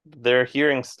 they're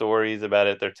hearing stories about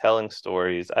it, they're telling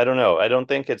stories. I don't know. I don't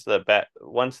think it's the back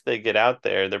once they get out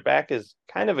there, their back is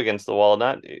kind of against the wall.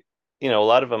 Not, a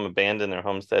lot of them abandon their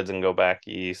homesteads and go back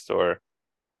east, or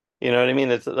you know what I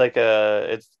mean? It's like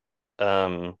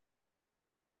um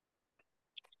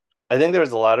I think there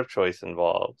was a lot of choice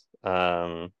involved.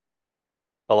 A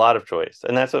lot of choice,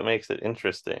 and that's what makes it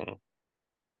interesting.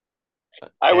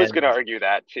 I was going to And argue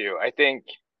that too. I think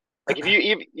like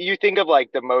if you think of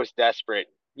like the most desperate,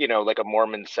 like a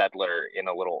Mormon settler in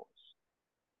a little,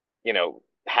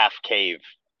 half cave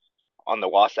on the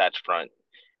Wasatch Front,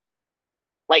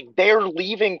 like they're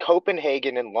leaving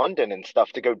Copenhagen and London and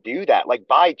stuff to go do that, like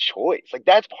by choice. Like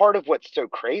that's part of what's so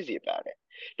crazy about it.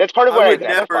 That's part of I what I would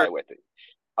identify never with it.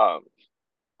 Um,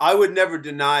 I would never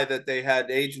deny that they had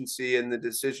agency in the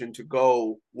decision to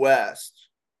go west,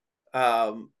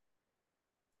 um,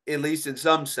 at least in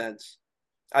some sense.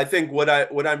 I think what I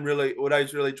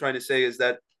was really trying to say is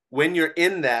that when you're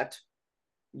in that,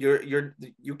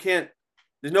 you can't.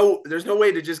 There's no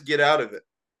way to just get out of it.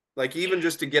 Like even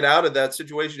just to get out of that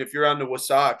situation, if you're on the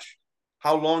Wasatch,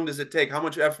 how long does it take? How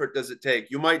much effort does it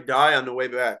take? You might die on the way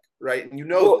back, right? And you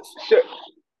know well, this. so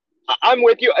I'm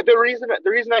with you. The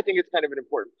reason I think it's kind of an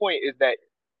important point is that,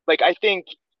 like, I think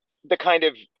the kind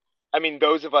of, I mean,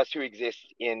 those of us who exist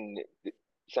in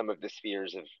some of the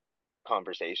spheres of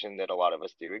conversation that a lot of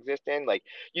us do exist in, like,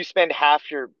 you spend half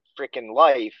your freaking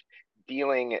life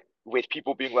dealing with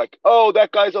people being like, "Oh,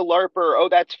 that guy's a larper. Oh,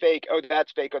 that's fake. Oh,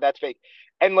 that's fake. Oh, that's fake,"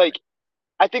 and like,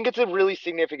 I think it's a really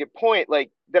significant point,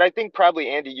 like that. I think probably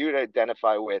Andy you'd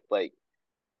identify with, like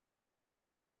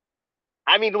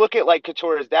I mean, look at like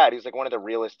Keturah's dad, who's like one of the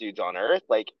realest dudes on earth.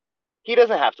 Like, he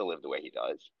doesn't have to live the way he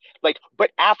does. Like,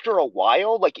 but after a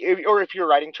while, like, or if you're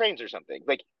riding trains or something,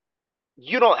 like,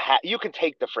 you don't have, you can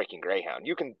take the freaking Greyhound.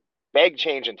 You can beg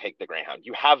change and take the Greyhound.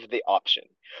 You have the option.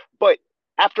 But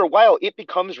after a while, it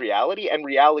becomes reality, and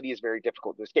reality is very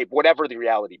difficult to escape, whatever the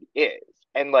reality is.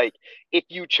 And like, if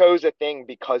you chose a thing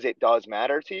because it does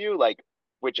matter to you, like,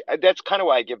 which that's kind of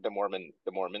why I give the Mormon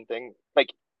thing.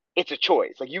 Like, it's a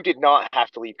choice. Like, you did not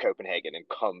have to leave Copenhagen and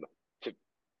come to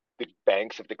the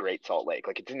banks of the Great Salt Lake.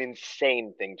 Like, it's an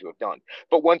insane thing to have done.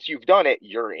 But once you've done it,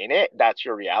 you're in it. That's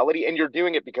your reality, and you're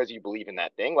doing it because you believe in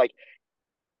that thing. Like,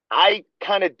 I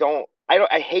kind of don't.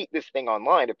 I hate this thing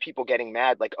online of people getting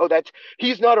mad, like, oh, that's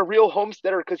he's not a real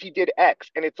homesteader because he did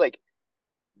X, and it's like,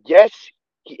 yes,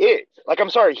 he is. Like, I'm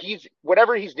sorry, he's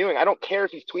whatever he's doing. I don't care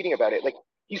if he's tweeting about it. Like,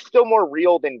 he's still more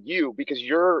real than you because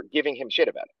you're giving him shit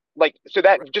about it. Like, so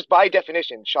that just by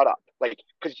definition, shut up. Like,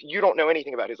 because you don't know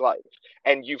anything about his life,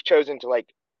 and you've chosen to like.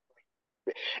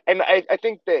 And I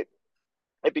think that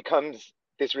it becomes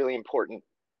this really important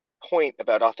point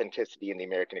about authenticity in the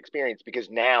American experience because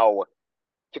now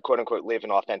to quote unquote live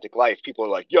an authentic life, people are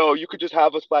like, yo, you could just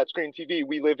have a flat screen TV.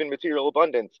 We live in material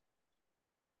abundance.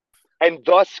 And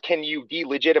thus, can you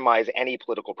delegitimize any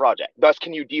political project? Thus,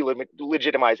 can you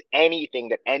delegitimize anything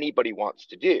that anybody wants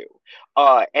to do?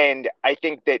 And I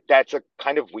think that that's a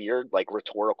kind of weird, like,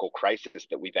 rhetorical crisis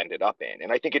that we've ended up in.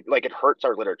 And I think it hurts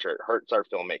our literature, it hurts our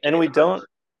filmmaking, and it we hurts don't our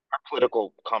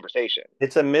political conversation.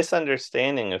 it's a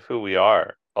misunderstanding of who we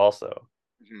are also.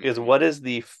 Because Mm-hmm. what is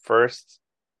the first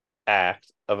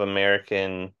act of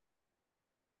American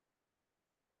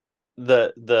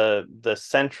the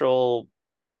central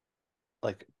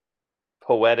like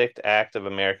poetic act of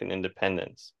American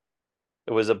independence?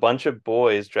 It was a bunch of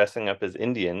boys dressing up as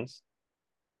Indians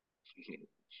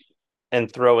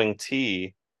and throwing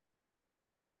tea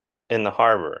in the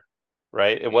harbor,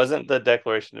 right? It wasn't the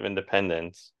Declaration of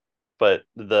Independence, but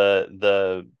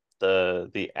the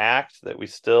act that we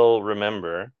still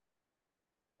remember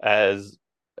as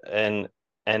and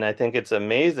and I think it's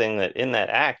amazing that in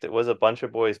that act it was a bunch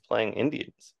of boys playing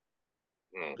Indians.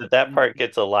 That part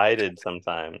gets elided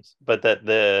sometimes, but that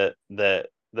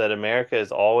that America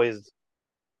is always,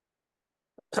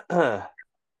 that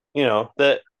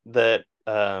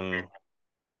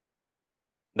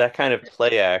that kind of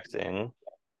play acting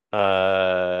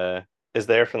is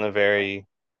there from the very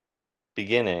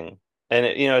beginning. And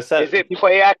it's Is that it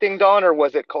play acting, Don, or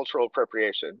was it cultural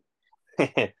appropriation?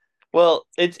 well,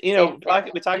 it's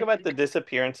we talk about the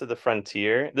disappearance of the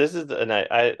frontier. This is and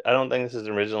I don't think this is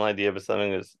an original idea, but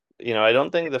something that's I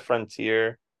don't think the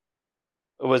frontier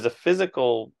was a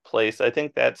physical place. I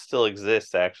think that still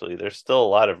exists actually. There's still a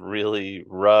lot of really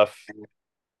rough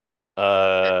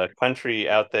country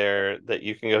out there that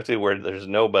you can go to where there's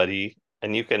nobody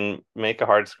and you can make a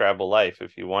hard scrabble life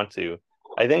if you want to.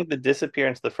 I think the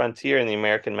disappearance of the frontier in the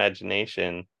American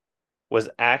imagination was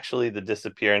actually the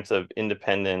disappearance of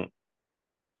independent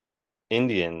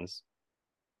Indians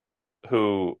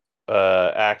who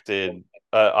acted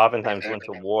oftentimes went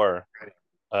to war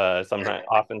sometimes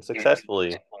often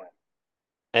successfully,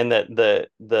 and that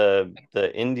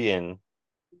the Indian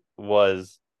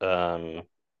was the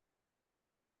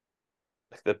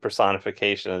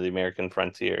personification of the American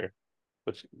frontier,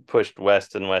 which pushed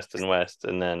west and west and west,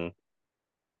 and then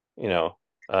you know.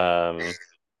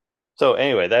 So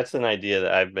anyway, that's an idea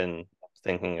that I've been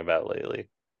thinking about lately,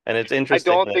 and it's I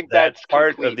interesting don't that think that that's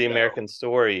part of complete, the though. American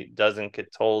story doesn't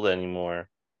get told anymore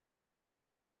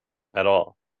at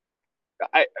all.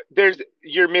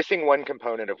 You're missing one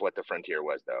component of what the frontier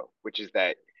was, though, which is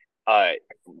that uh,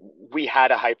 we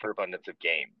had a hyperabundance of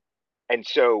game, and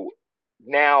so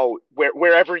now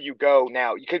wherever you go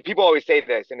now, because people always say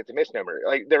this and it's a misnomer.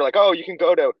 Like they're like, oh, you can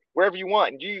go to wherever you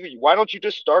want, and why don't you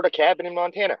just start a cabin in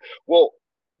Montana? Well,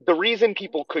 the reason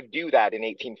people could do that in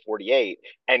 1848,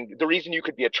 and the reason you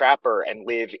could be a trapper and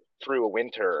live through a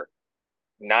winter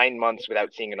 9 months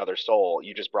without seeing another soul,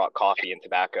 you just brought coffee and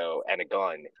tobacco and a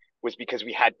gun, was because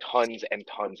we had tons and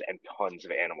tons and tons of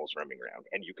animals roaming around,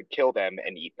 and you could kill them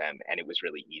and eat them, and it was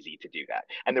really easy to do that.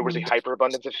 And there was a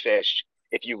hyperabundance of fish.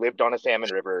 If you lived on a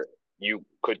salmon river, you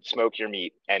could smoke your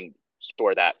meat and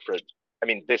store that for. I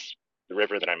mean, the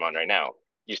river that I'm on right now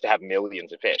used to have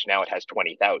millions of fish. Now it has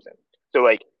 20,000. So,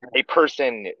 like, a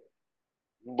person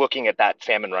looking at that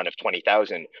salmon run of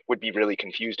 20,000 would be really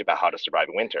confused about how to survive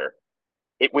a winter.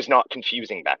 It was not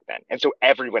confusing back then. And so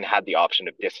everyone had the option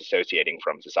of disassociating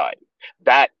from society.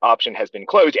 That option has been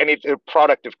closed, and it's a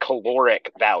product of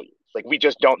caloric values. Like we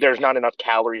just don't, there's not enough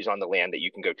calories on the land that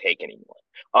you can go take anymore.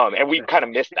 And we've kind of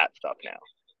missed that stuff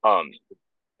now.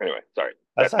 Anyway, sorry.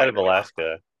 That's Outside my of point.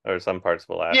 Alaska or some parts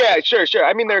of Alaska. Yeah, sure, sure.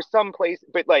 I mean, there's some place,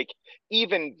 but like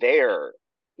even there,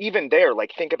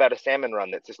 like think about a salmon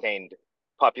run that sustained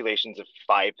populations of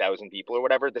 5,000 people or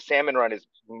whatever. The salmon run is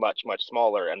much, much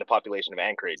smaller, and the population of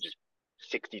Anchorage is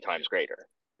 60 times greater,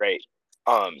 right?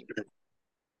 Go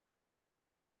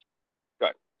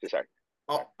ahead. Sorry.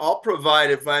 I'll provide,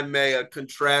 if I may, a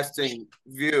contrasting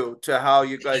view to how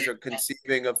you guys are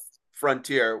conceiving of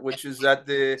frontier, which is that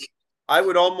I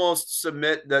would almost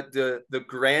submit that the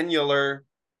granular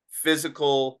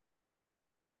physical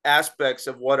aspects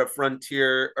of what a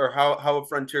frontier or how a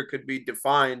frontier could be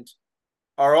defined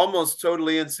are almost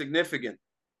totally insignificant,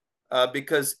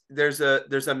 because there's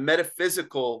a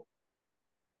metaphysical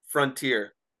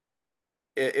frontier,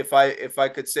 if I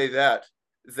could say that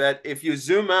if you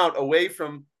zoom out away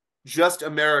from just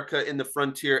America in the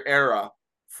frontier era,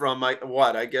 from I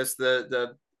guess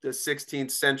the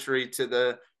 16th century to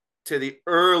the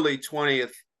early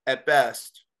 20th at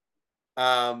best,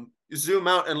 zoom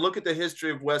out and look at the history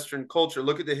of Western culture,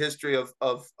 look at the history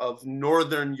of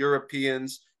Northern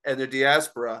Europeans and their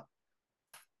diaspora.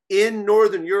 In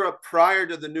Northern Europe prior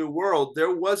to the New World,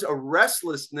 there was a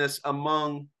restlessness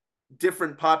among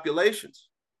different populations.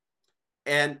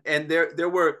 And there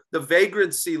were the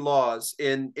vagrancy laws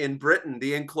in Britain,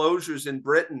 the enclosures in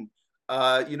Britain,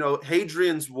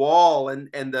 Hadrian's Wall and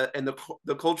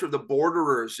the culture of the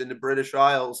borderers in the British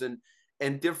Isles,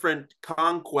 and different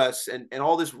conquests and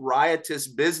all this riotous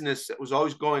business that was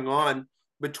always going on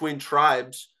between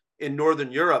tribes in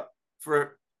Northern Europe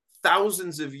for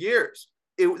thousands of years.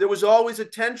 There was always a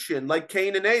tension, like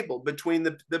Cain and Abel, between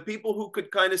the people who could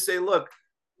kind of say, look,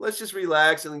 let's just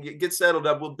relax and get settled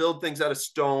up. We'll build things out of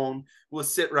stone. We'll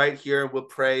sit right here and we'll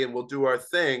pray and we'll do our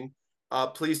thing.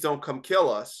 Please don't come kill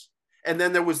us. And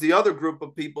then there was the other group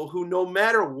of people who, no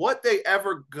matter what they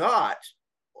ever got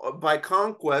by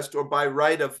conquest or by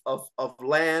right of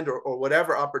land or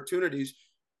whatever opportunities,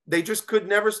 they just could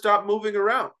never stop moving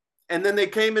around. And then they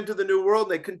came into the New World,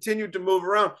 they continued to move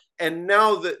around. And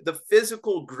now the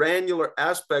physical granular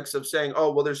aspects of saying,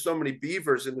 oh, well, there's so many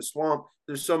beavers in the swamp,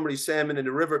 there's so many salmon in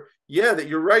the river. Yeah, that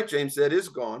you're right, James, that is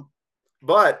gone.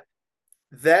 But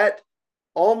that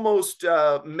almost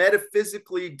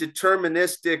metaphysically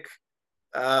deterministic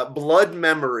blood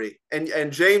memory.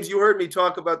 And James, you heard me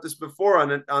talk about this before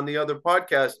on the other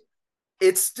podcast.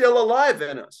 It's still alive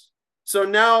in us. So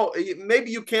now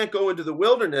maybe you can't go into the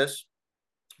wilderness,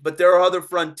 but there are other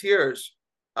frontiers.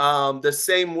 The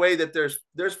same way that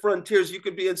there's frontiers. You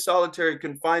could be in solitary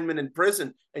confinement in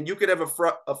prison, and you could have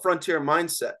a frontier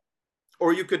mindset,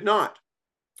 or you could not.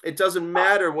 It doesn't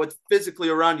matter what's physically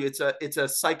around you. It's a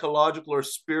psychological or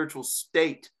spiritual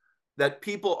state that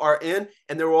people are in,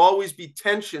 and there will always be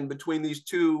tension between these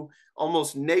two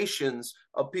almost nations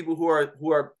of people who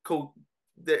are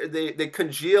they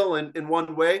congeal in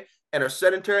one way and are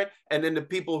sedentary, and then the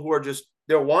people who are just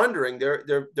they're wandering,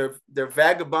 they're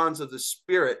vagabonds of the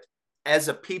spirit as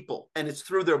a people, and it's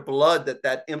through their blood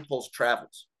that impulse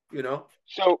travels. You know.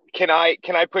 So can I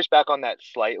push back on that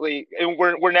slightly? And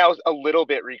we're now a little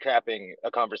bit recapping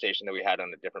a conversation that we had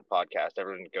on a different podcast.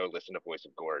 Everyone go listen to Voice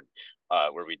of Gord,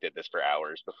 where we did this for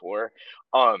hours before.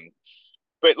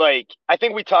 But like I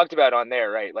think we talked about on there,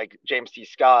 right? Like James T.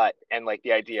 Scott and like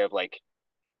the idea of like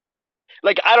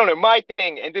I don't know, my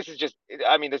thing, and this is just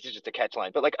a catch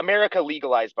line, but like America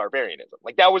legalized barbarianism.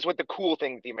 Like that was what the cool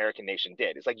thing the American nation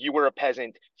did. It's like you were a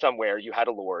peasant somewhere, you had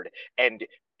a lord, and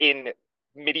in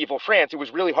medieval France, it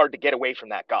was really hard to get away from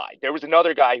that guy. There was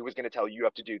another guy who was going to tell you you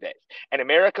have to do this. And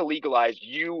America legalized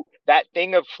that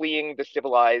thing of fleeing the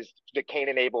civilized, the Cain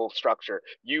and Abel structure.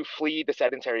 You flee the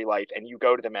sedentary life and you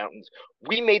go to the mountains.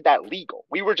 We made that legal.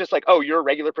 We were just like, oh, you're a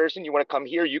regular person. You want to come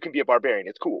here? You can be a barbarian.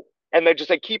 It's cool. And they're just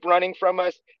like, keep running from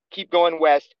us. Keep going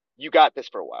west. You got this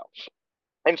for a while.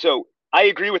 And so I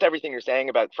agree with everything you're saying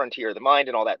about frontier of the mind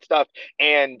and all that stuff.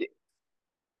 And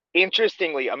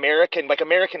interestingly, American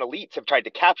elites have tried to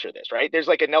capture this, right? There's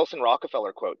like a Nelson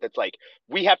Rockefeller quote that's like,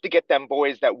 we have to get them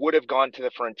boys that would have gone to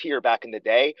the frontier back in the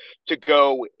day to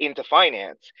go into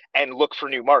finance and look for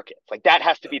new markets. Like that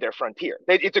has to be their frontier.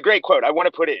 It's a great quote. I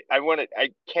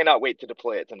cannot wait to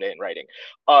deploy it someday in writing.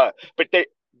 But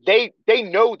they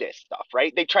know this stuff,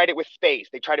 right? They tried it with space,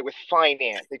 they tried it with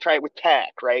finance, they tried it with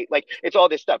tech, right? Like it's all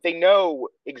this stuff. They know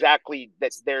exactly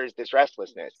that there's this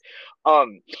restlessness.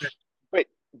 But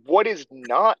what is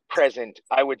not present,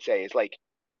 I would say, is like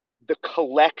the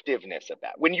collectiveness of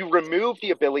that. When you remove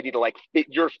the ability to like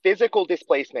your physical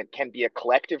displacement can be a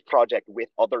collective project with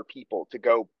other people to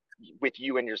go with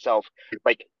you and yourself,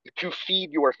 like to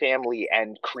feed your family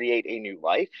and create a new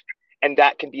life. And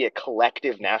that can be a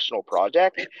collective national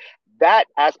project. That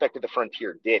aspect of the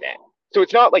frontier did end. So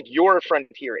it's not like your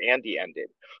frontier, Andy, ended,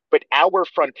 but our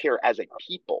frontier as a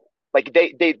people. Like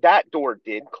they that door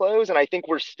did close, and I think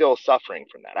we're still suffering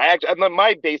from that.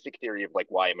 My basic theory of like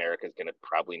why America is going to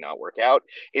probably not work out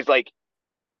is like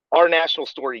our national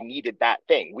story needed that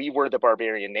thing. We were the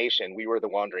barbarian nation, we were the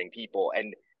wandering people,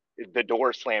 and the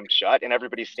door slammed shut, and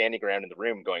everybody's standing around in the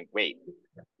room going, "Wait,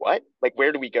 what? Like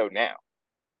where do we go now?"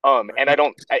 And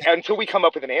until we come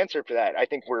up with an answer for that, I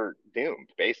think we're doomed.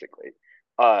 Basically,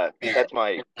 that's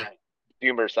my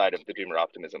doomer side of the doomer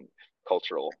optimism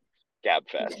cultural gab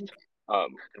fest.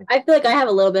 I feel like I have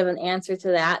a little bit of an answer to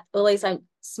that, but at least I'm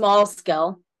small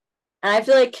scale. And I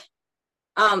feel like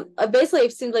basically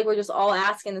it seems like we're just all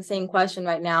asking the same question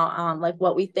right now, like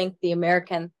what we think the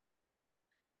American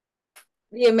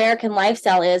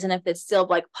lifestyle is and if it's still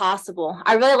like possible.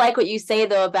 I really like what you say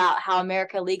though about how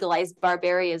America legalized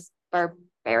barbarianism,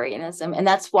 and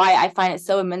that's why I find it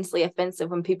so immensely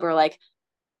offensive when people are like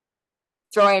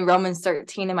throwing Romans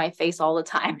 13 in my face all the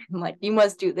time. I'm like, you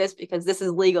must do this because this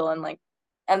is legal,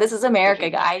 and this is America,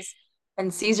 guys,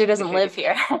 and Caesar doesn't live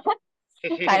here,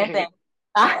 kind of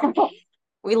thing.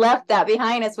 We left that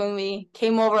behind us when we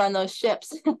came over on those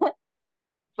ships.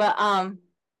 But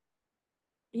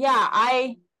yeah,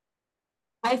 I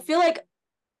feel like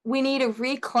we need to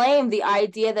reclaim the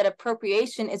idea that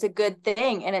appropriation is a good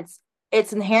thing, and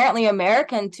it's inherently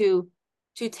American to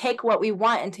take what we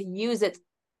want and to use it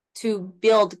to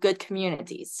build good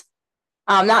communities.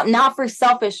 Not for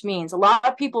selfish means. A lot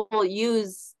of people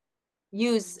use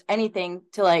anything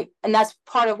to like, and that's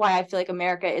part of why I feel like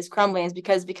America is crumbling, is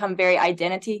because it's become very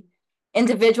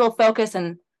individual focus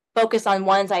and focus on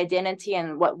one's identity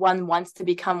and what one wants to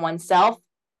become oneself.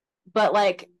 But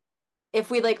like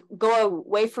if we like go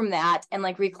away from that and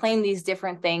like reclaim these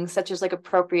different things, such as like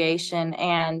appropriation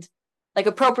and like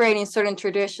appropriating certain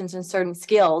traditions and certain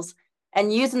skills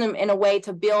and using them in a way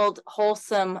to build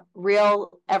wholesome,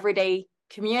 real, everyday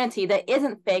community that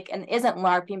isn't fake and isn't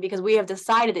LARPing, because we have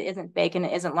decided it isn't fake and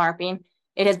it isn't LARPing.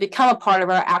 It has become a part of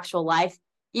our actual life,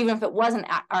 even if it wasn't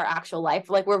our actual life.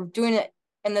 Like we're doing it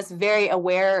in this very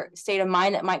aware state of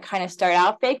mind that might kind of start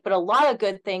out fake, but a lot of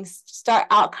good things start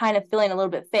out kind of feeling a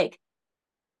little bit fake.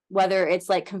 whether it's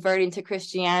like converting to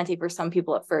Christianity for some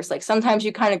people at first. Like sometimes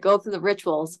you kind of go through the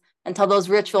rituals until those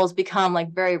rituals become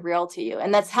like very real to you.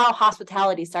 And that's how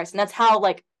hospitality starts. And that's how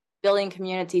like building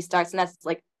community starts. And that's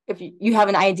like, if you have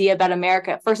an idea about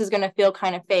America, at first it's going to feel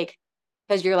kind of fake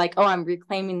because you're like, oh, I'm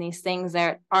reclaiming these things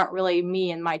that aren't really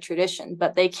me and my tradition,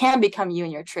 but they can become you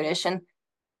and your tradition.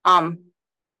 Like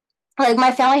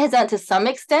my family has done it to some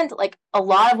extent. Like a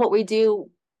lot of what we do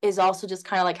is also just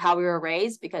kind of like how we were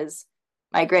raised, because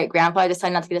my great grandpa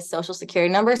decided not to get a social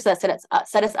security number, so that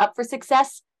set us up for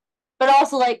success. But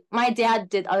also, like my dad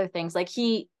did other things. Like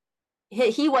he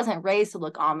wasn't raised to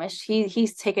look Amish.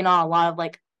 He's taken on a lot of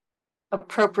like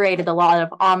appropriated a lot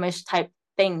of Amish type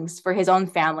things for his own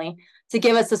family to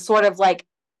give us a sort of like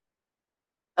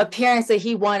appearance that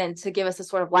he wanted, to give us a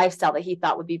sort of lifestyle that he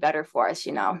thought would be better for us.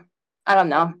 You know, I don't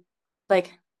know,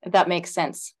 like if that makes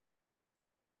sense.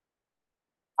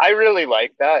 I really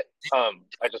like that.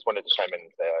 I just wanted to chime in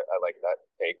and say I like that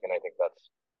take, and I think that's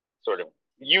sort of,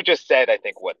 you just said, I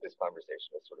think, what this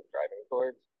conversation is sort of driving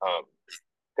towards.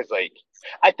 Because like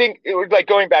I think it was like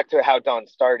going back to how Don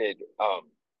started.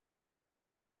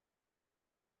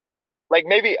 Like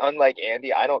maybe unlike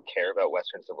Andy, I don't care about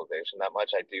Western civilization that much.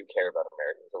 I do care about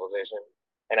American civilization,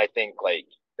 and I think like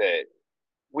that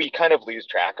we kind of lose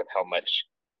track of how much.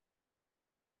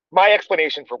 My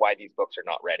explanation for why these books are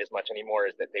not read as much anymore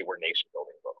is that they were nation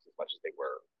building books as much as they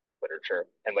were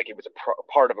literature, and like it was a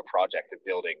part of a project of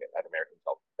building an American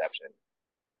self conception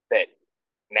that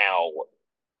now,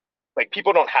 like,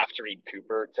 people don't have to read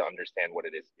Cooper to understand what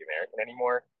it is to be American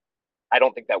anymore. I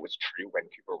don't think that was true when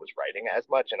Cooper was writing as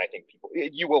much, and I think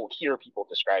you will hear people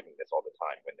describing this all the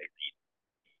time when they read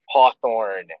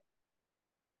Hawthorne,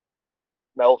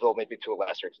 Melville, maybe to a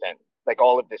lesser extent. Like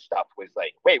all of this stuff was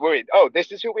like, wait, oh,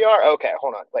 this is who we are. Okay,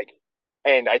 hold on. Like,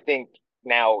 and I think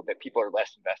now that people are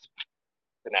less invested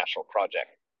in the national project,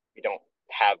 we don't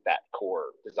have that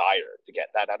core desire to get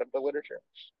that out of the literature.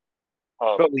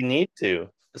 But we need to.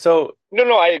 So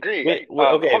no, I agree. okay,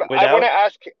 I want to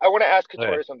ask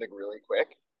Keturah okay. something really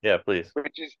quick. Yeah, please.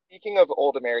 Which is, speaking of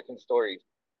old American stories,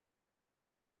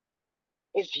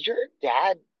 is your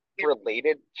dad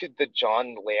related to the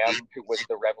John Lamb who was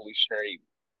the revolutionary,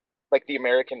 like the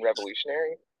American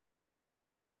revolutionary?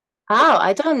 Oh,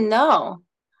 I don't know.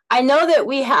 I know that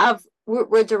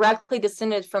we're directly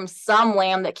descended from some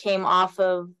lamb that came off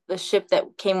of the ship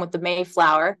that came with the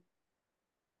Mayflower.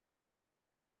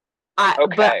 But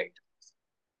Okay.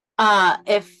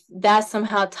 if that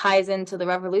somehow ties into the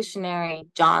revolutionary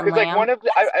John Because like Lamb. one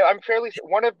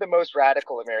of the most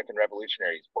radical American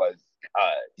revolutionaries was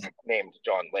named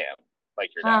John Lamb, like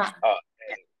your dad.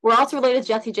 And We're also related to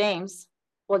Jesse James.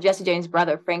 Well, Jesse James'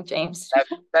 brother, Frank James. that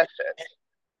fits. That fits.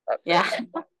 Yeah.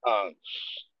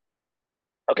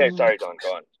 Okay, sorry, Don,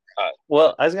 go on.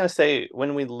 Well, I was gonna say,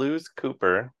 when we lose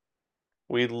Cooper,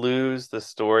 we lose the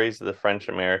stories of the French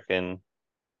and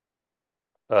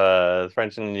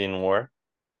Indian War,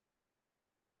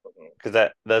 because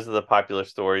those are the popular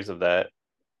stories of that.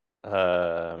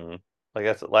 Like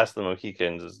that's Last of the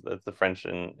Mohicans, that's the French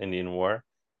and Indian War.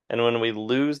 And when we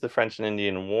lose the French and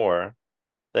Indian War,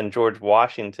 then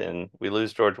we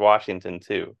lose George Washington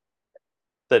too.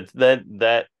 That's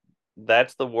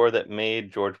the war that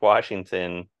made George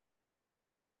Washington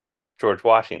George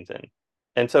Washington.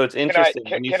 And so it's interesting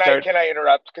when you start. Can I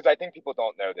interrupt? Because I think people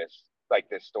don't know this, like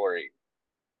this story.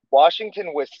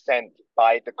 Washington was sent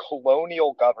by the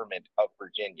colonial government of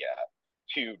Virginia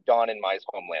to Don and Mai's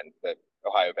homeland, the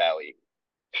Ohio Valley,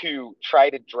 to try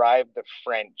to drive the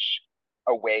French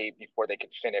away before they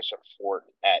could finish a fort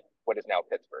at what is now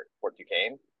Pittsburgh, Fort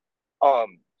Duquesne.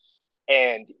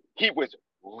 And he was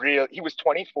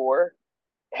 24,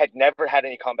 had never had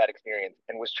any combat experience,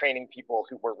 and was training people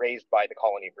who were raised by the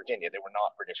colony of Virginia. They were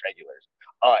not British regulars,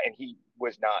 and he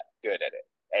was not good at it.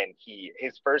 And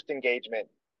his first engagement,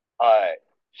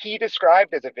 he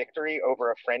described as a victory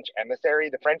over a French emissary.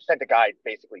 The French sent a guy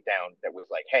basically down that was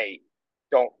like, "Hey,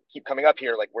 don't keep coming up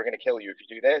here. Like, we're going to kill you if you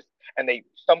do this." And they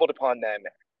stumbled upon them,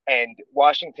 and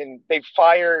they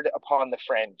fired upon the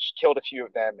French, killed a few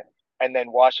of them, and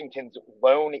then Washington's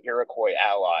lone Iroquois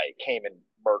ally came and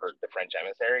murdered the French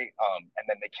emissary, and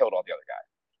then they killed all the other guys,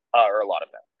 or a lot of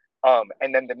them.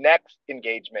 And then the next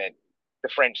engagement, the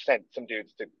French sent some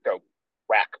dudes to go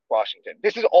whack Washington.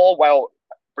 This is all while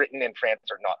Britain and France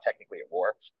are not technically at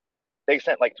war. They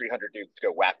sent like 300 dudes to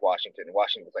go whack Washington, and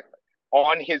Washington was like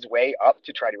on his way up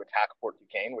to try to attack Fort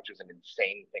Duquesne, which was an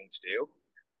insane thing to do.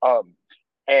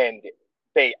 And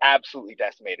they absolutely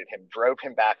decimated him, drove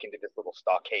him back into this little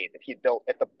stockade that he'd built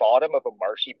at the bottom of a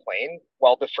marshy plain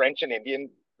while the French and Indian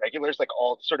regulars like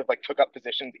all sort of like took up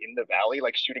positions in the valley,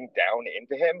 like shooting down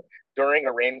into him during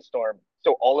a rainstorm.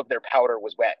 So all of their powder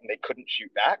was wet and they couldn't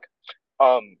shoot back.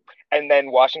 Um, and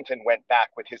then Washington went back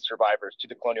with his survivors to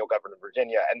the colonial government of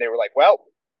Virginia, and they were like, well,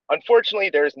 unfortunately,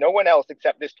 there's no one else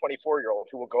except this 24-year-old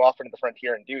who will go off into the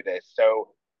frontier and do this. So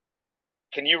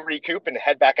can you recoup and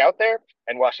head back out there?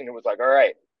 And Washington was like, all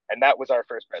right. And that was our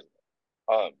first president.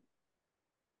 Um,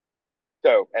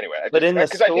 so anyway, But in the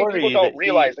because I think people story that don't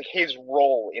realize like his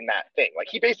role in that thing. Like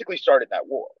he basically started that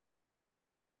war.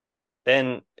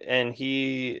 and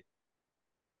he's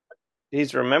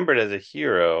remembered as a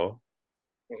hero.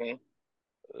 Mm-hmm.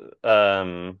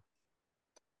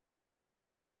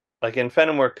 Like in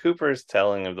Fenimore Cooper's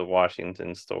telling of the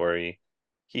Washington story,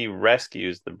 he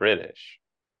rescues the British.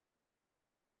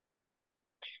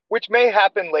 Which may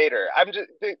happen later.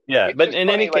 Yeah, it's but just in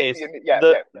funny, any like case, yeah.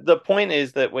 the point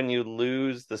is that when you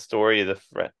lose the story of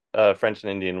the French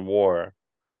and Indian War,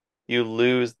 you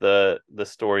lose the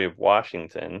story of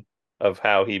Washington, of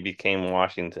how he became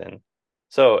Washington.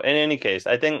 So in any case,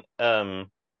 I think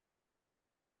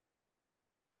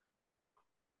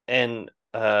and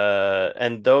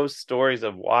those stories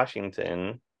of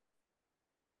Washington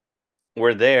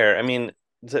were there. I mean,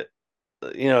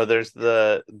 there's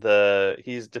the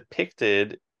he's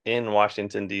depicted in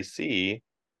Washington D.C.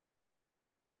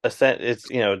 It's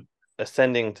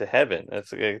ascending to heaven.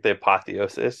 That's like the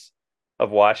apotheosis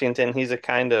of Washington. He's a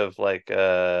kind of like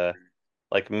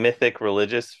mythic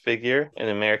religious figure in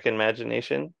American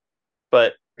imagination.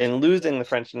 But in losing the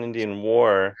French and Indian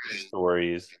War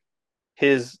stories,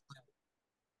 his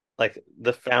like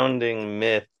the founding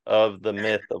myth of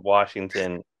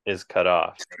Washington is cut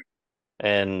off.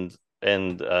 And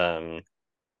the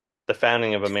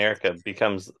founding of America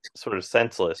becomes sort of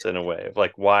senseless in a way of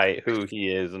like who he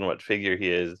is and what figure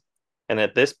he is. And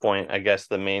at this point, I guess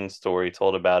the main story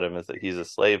told about him is that he was a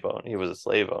slave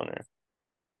owner.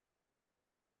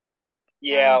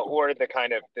 Yeah, or the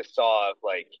kind of the saw of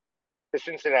like the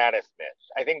Cincinnatus myth.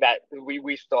 I think that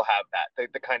we still have that.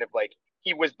 The kind of like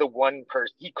he was the one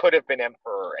person he could have been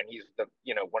emperor, and he's the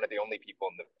one of the only people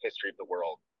in the history of the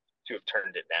world to have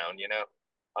turned it down.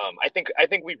 I think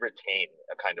we retain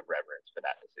a kind of reverence for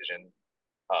that decision,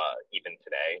 even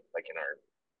today, like in our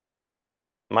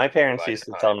My parents divided used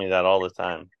to tell time. me that all the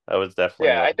time. That was definitely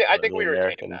Yeah, like I think the we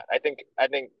retain American. that.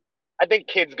 I think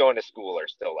kids going to school are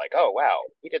still like, oh wow,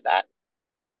 he did that,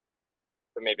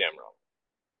 but maybe I'm wrong.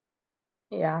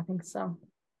 Yeah, I think so.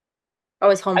 I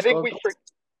was I think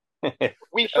homeschooled.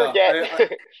 we Uh,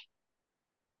 forget.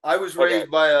 I was Okay.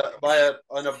 raised by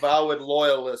an avowed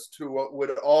loyalist who would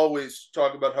always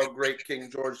talk about how great King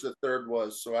George III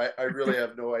was. So I really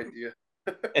have no idea.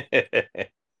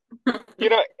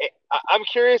 I'm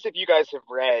curious if you guys have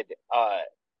read,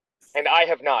 and I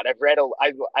have not. I've read.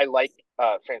 I like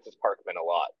Francis Parkman a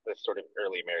lot, the sort of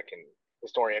early American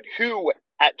historian who,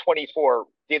 at 24,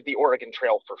 did the Oregon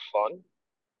Trail for fun,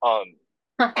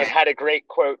 and had a great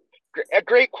quote. A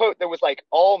great quote that was like,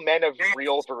 "All men of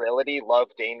real virility love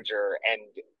danger and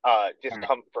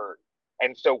discomfort,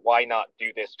 and so why not do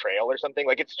this trail or something?"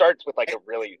 Like it starts with like a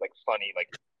really like funny like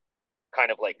kind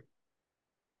of like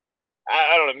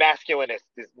I don't know, masculinist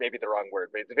is maybe the wrong word,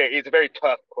 but it's a very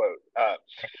tough quote.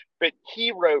 But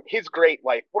he wrote his great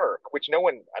life work, which no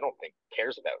one I don't think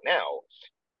cares about now,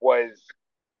 was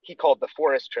he called the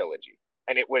Forest Trilogy,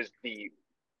 and it was the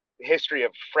history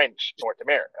of French North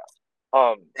America.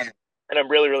 And I'm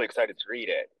really really excited to read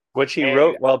it. Which he And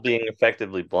wrote while being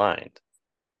effectively blind.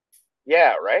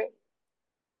 yeah, right.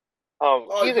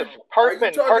 Oh, He's a are you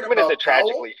Parkman. talking Parkman is a about Powell?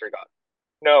 tragically forgotten.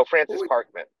 No, Francis Who?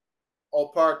 Parkman. Oh,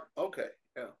 Park. Okay,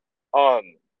 yeah. Um,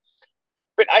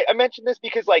 but I mentioned this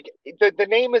because like the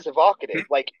name is evocative.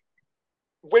 Like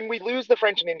when we lose the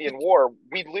French and Indian War,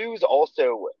 we lose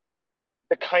also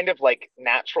the kind of like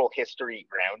natural history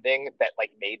grounding that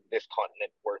like made this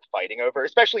continent worth fighting over,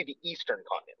 especially the eastern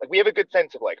continent. Like we have a good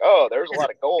sense of like, oh, there's a lot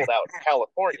of gold out in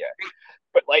California,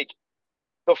 but like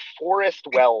the forest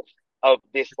wealth of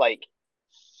this like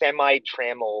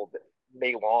semi-trammeled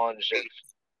melange of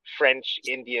French,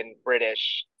 Indian,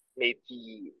 British,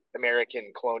 Métis,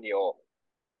 American colonial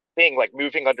thing, like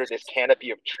moving under this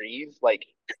canopy of trees, like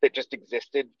that just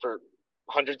existed for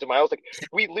hundreds of miles. Like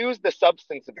we lose the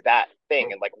substance of that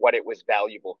thing and like what it was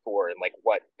valuable for and like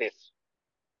what this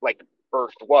like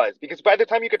earth was. Because by the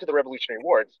time you get to the Revolutionary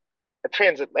War, it's a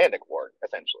transatlantic war,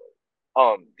 essentially.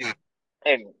 Um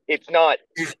and it's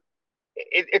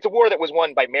a war that was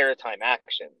won by maritime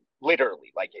action,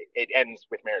 literally. Like it ends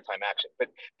with maritime action. But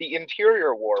the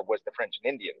interior war was the French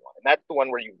and Indian one, and that's the one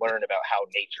where you learn about how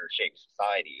nature shapes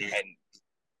society. And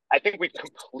I think we've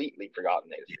completely forgotten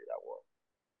the history of that war.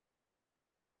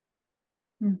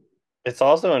 It's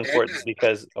also important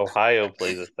because Ohio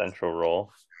plays a central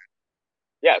role.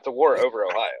 Yeah, it's a war over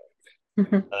Ohio.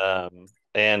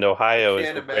 And I Ohio is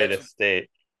can't the imagine. greatest state.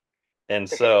 And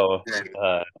so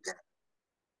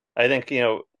I think,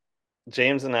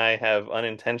 James and I have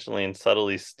unintentionally and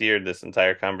subtly steered this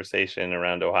entire conversation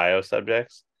around Ohio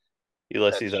subjects.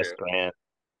 That's Ulysses S. true. Grant,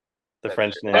 the That's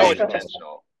French true. No, it's Navy.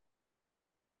 intentional.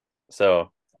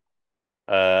 So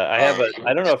Um,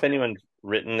 I don't know if anyone's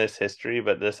written this history,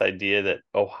 but this idea that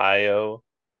Ohio,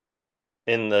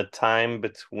 in the time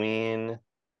between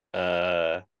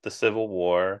the Civil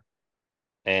War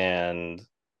and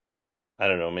I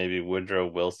don't know, maybe Woodrow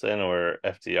Wilson or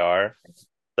FDR,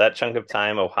 that chunk of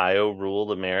time, Ohio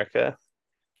ruled America.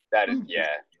 That is, yeah,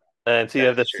 And so you that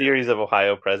have is the true. series of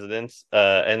Ohio presidents,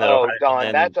 and then Oh, Ohio, and Don,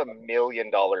 then that's $1 million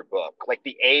book. Like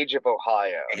The Age of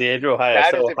Ohio. the age of Ohio.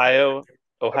 That So is a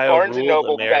Ohio Barnes and ruled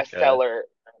Noble America, bestseller.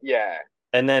 Yeah,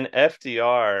 and then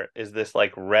FDR is this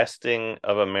like wresting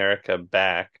of America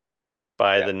back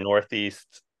by yeah. the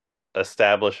Northeast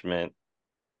establishment,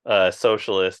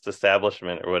 socialist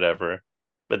establishment or whatever.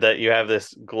 But that you have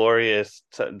this glorious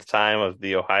time of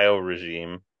the Ohio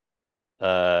regime,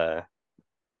 uh,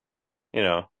 you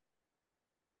know,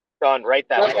 Don, write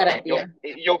that Love book. that idea.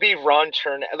 You'll be Ron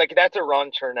Chernow. Like that's a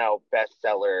Ron Chernow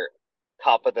bestseller,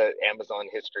 top of the Amazon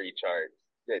history chart.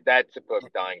 That's a book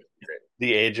dying to be written.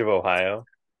 the age of Ohio.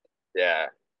 Yeah.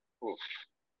 Oof.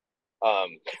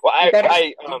 Well, You better.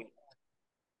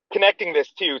 connecting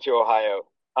this too to Ohio,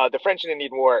 the French and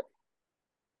Indian War.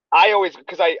 I always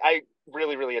because I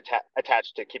really really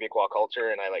attached to Quebecois culture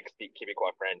and I like speak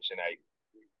Quebecois French and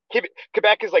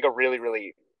Quebec is like a really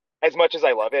really as much as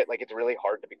I love it, like it's really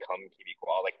hard to become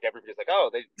Quebecois. Like everybody's like,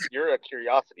 oh, you're a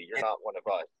curiosity, you're not one of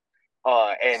us.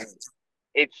 And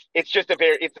it's just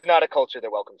it's not a culture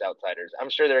that welcomes outsiders. I'm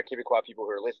sure there are Quebecois people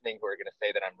who are listening who are going to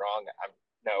say that I'm wrong.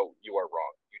 No, you are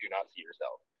wrong. You do not see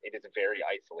yourself. It is a very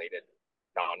isolated,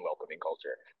 non-welcoming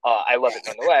culture. I love it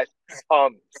nonetheless.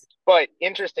 But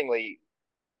interestingly,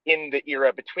 in the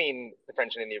era between the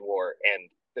French and Indian War and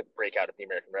the breakout of the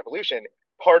American Revolution,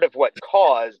 part of what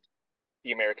caused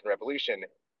the American Revolution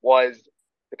was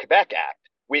the Quebec Act,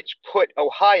 which put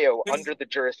Ohio under the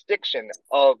jurisdiction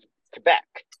of Quebec,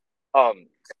 um,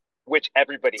 which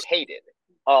everybody hated.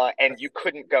 And you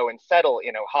couldn't go and settle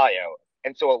in Ohio.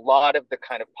 And so a lot of the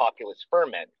kind of populist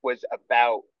ferment was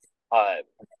about uh,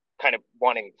 kind of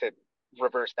wanting to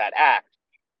reverse that act.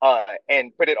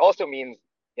 But it also means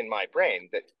in my brain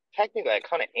that technically I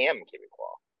kind of am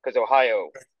Quebecois because Ohio,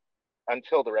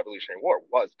 until the Revolutionary War,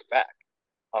 was Quebec,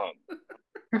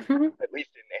 at least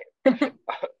in name.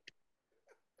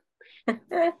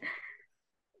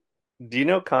 Do you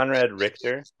know Conrad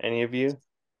Richter? Any of you?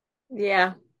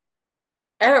 Yeah.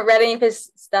 I haven't read any of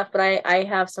his stuff, but I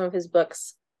have some of his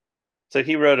books. So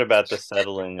he wrote about the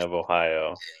settling of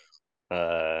Ohio.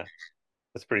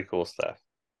 It's pretty cool stuff.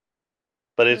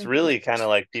 But it's really kind of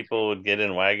like people would get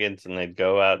in wagons and they'd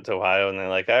go out to Ohio and they're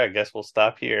like, oh, I guess we'll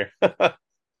stop here and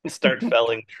start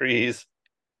felling trees.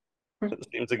 It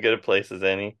seems as good a place as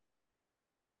any.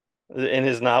 In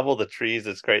his novel, The Trees,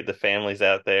 it's great. The family's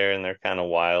out there and they're kind of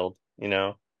wild.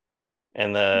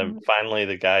 And finally,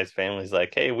 the guy's family's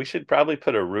like, "Hey, we should probably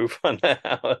put a roof on the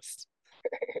house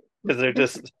because they're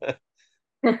just,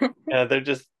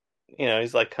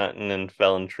 he's like hunting and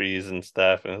felling trees and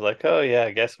stuff." And it's like, "Oh yeah,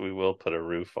 I guess we will put a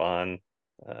roof on."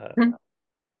 Uh,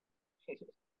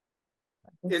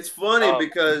 it's funny Um,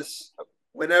 because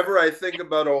whenever I think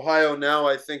about Ohio now,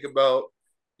 I think about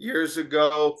years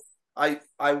ago. I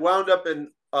wound up in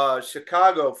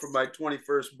Chicago for my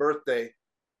 21st birthday,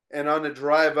 and on the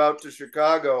drive out to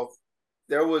Chicago,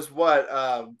 there was what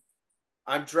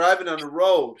I'm driving on the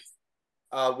road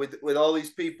with all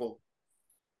these people,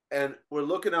 and we're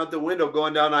looking out the window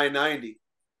going down I-90,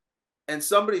 and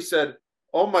somebody said,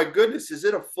 "Oh my goodness, is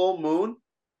it a full moon?"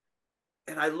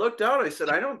 And I looked out. I said,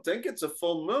 "I don't think it's a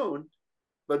full moon,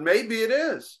 but maybe it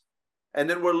is." And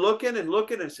then we're looking and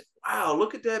looking and say, "Wow,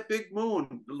 look at that big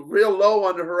moon, real low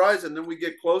on the horizon." Then we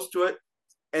get close to it,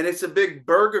 and it's a big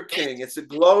Burger King. It's a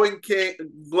glowing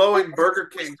Burger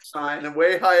King sign, and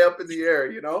way high up in the air.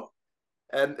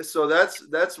 And so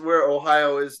that's where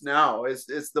Ohio is now. It's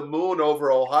the moon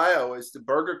over Ohio. It's the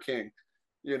Burger King,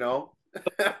 you know.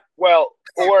 well,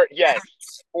 or yes,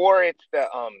 or it's the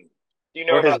Do you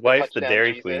know or his about the wife, the touchdown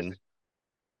Dairy Jesus? Queen.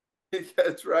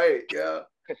 That's right. Yeah.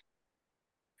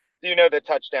 Do you know the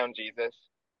touchdown Jesus?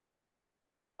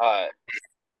 Uh,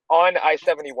 on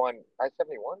I-71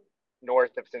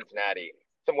 north of Cincinnati,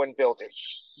 someone built a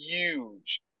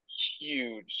huge,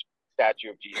 huge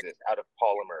statue of Jesus out of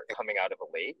polymer coming out of a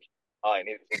lake, and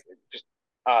it's just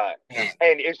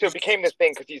So it became this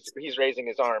thing because he's raising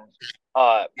his arms,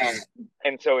 uh,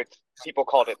 and so it's people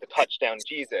called it the touchdown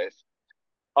Jesus.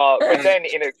 But then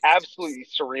in an absolutely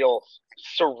surreal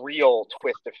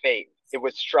twist of fate, it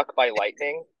was struck by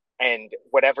lightning, and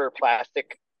whatever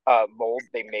plastic mold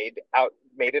they made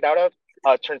it out of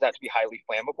turns out to be highly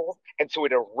flammable, and so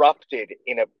it erupted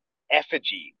in a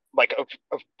effigy like of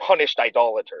punished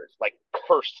idolaters, like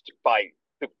cursed by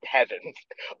the heavens,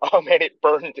 and it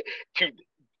burned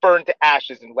to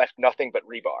ashes and left nothing but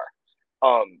rebar.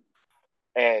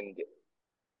 And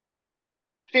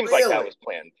seems like that Really? was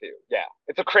planned too. Yeah,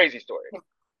 it's a crazy story.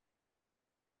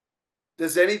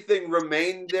 Does anything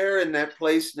remain there in that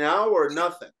place now, or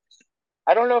nothing?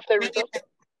 I don't know if they rebuilt it.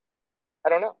 I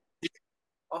don't know.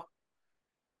 Oh,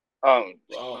 Um,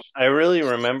 wow. I really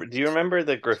remember. Do you remember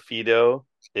the graffito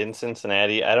in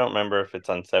Cincinnati? I don't remember if it's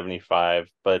on 75,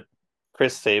 but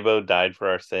Chris Sabo died for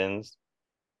our sins.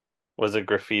 Was a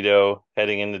graffito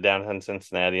heading into downtown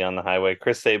Cincinnati on the highway.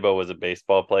 Chris Sabo was a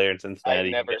baseball player in I Cincinnati.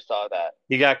 never saw that.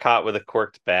 He got caught with a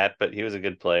corked bat, but he was a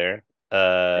good player.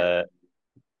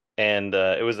 And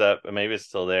it was up. Maybe it's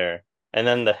still there. And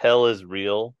then the Hell is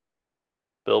Real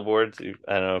billboards.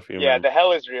 I don't know if you Yeah, remember. the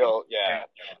hell is real. Yeah,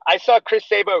 I saw Chris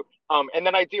Sabo. And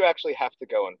then I do actually have to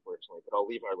go, unfortunately, but I'll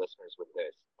leave our listeners with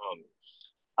this.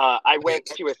 I went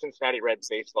to a Cincinnati Reds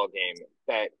baseball game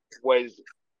that was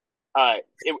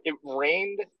it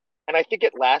rained, and I think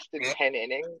it lasted 10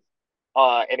 innings.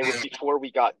 And it was before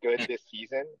we got good this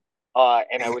season.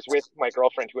 And I was with my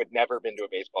girlfriend who had never been to a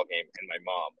baseball game and my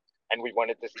mom, and we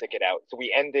wanted to stick it out. So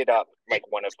we ended up like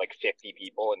one of like 50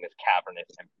 people in this cavernous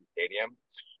empty stadium.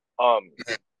 Um,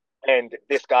 and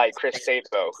this guy, Chris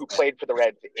Sabo, who played for the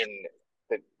Reds in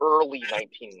the early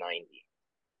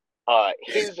 1990s,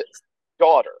 his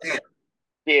daughter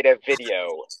did a video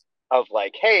of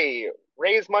like, hey,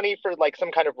 raise money for like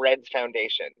some kind of Reds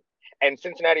foundation. And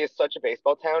Cincinnati is such a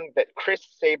baseball town that Chris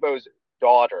Sabo's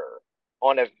daughter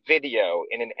on a video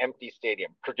in an empty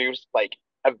stadium produced like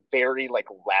a very like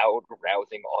loud,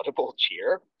 rousing, audible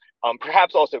cheer.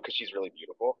 Perhaps also because she's really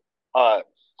beautiful.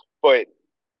 But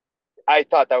I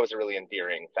thought that was a really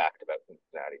endearing fact about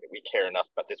Cincinnati that we care enough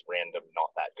about this random,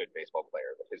 not that good baseball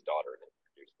player that his daughter can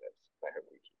produce this. I hope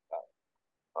we keep that.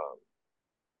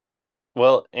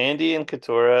 Well, Andy and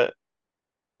Keturah,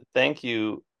 thank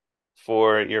you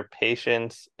for your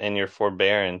patience and your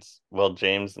forbearance while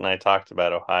James and I talked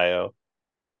about Ohio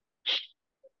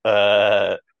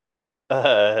uh,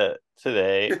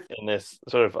 today in this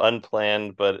sort of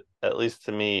unplanned, but at least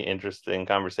to me, interesting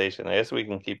conversation. I guess we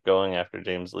can keep going after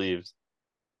James leaves.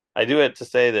 I do have to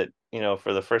say that,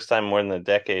 for the first time more than a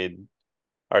decade,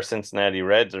 our Cincinnati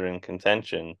Reds are in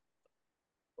contention.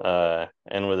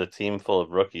 And with a team full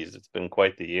of rookies, it's been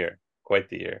quite the year. Quite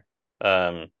the year.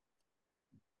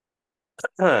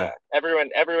 Yeah, everyone,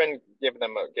 give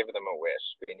them a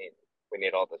wish. We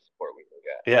need all the support we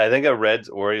can Yeah, I think a Reds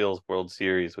Orioles World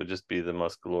Series would just be the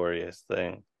most glorious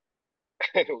thing.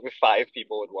 get. With 5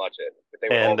 people would watch it, but they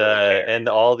would all And really care. and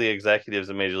all the executives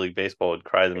of Major League Baseball would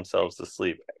cry themselves to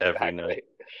sleep every night.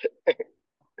 Exactly.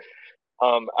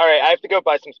 All right, I have to go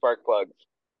buy some spark plugs,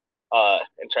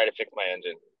 and try to fix my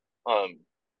engine. Um,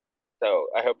 so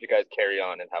I hope you guys carry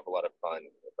on and have a lot of fun.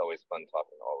 It's always fun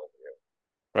talking to all of you.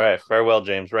 All right, farewell,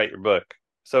 James. Write your book.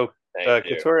 So, Thank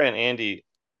you. Keturah and Andy,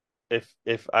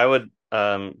 if I would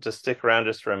just stick around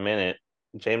just for a minute,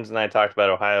 James and I talked about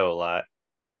Ohio a lot.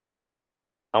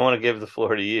 I want to give the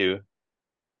floor to you,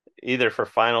 either for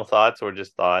final thoughts or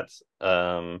just thoughts.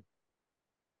 And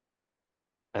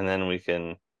then we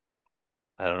can,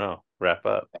 I don't know, wrap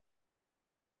up.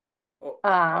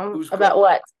 About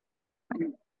what?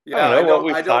 Yeah, I don't know what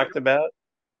we've I don't. talked about.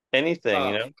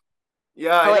 Anything.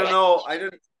 Yeah, Oh, I wait. don't know.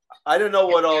 I don't know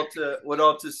what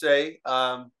all to say.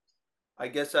 I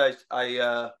guess I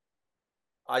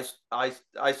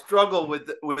struggle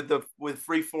with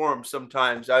free form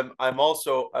sometimes. I'm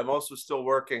also still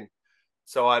working,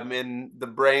 so I'm in the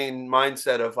brain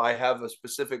mindset of I have a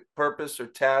specific purpose or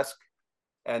task,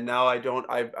 and now I don't.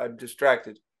 I'm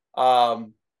distracted.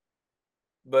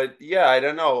 But yeah, I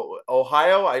don't know.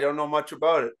 Ohio, I don't know much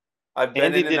about it. I've been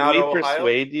Andy, in and did out we of Ohio.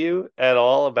 persuade you at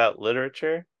all about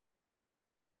literature?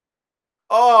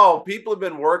 Oh, people have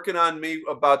been working on me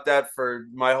about that for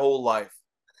my whole life.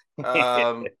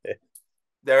 Um,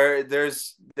 there.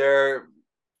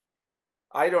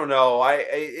 I don't know.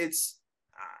 I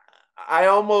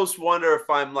almost wonder if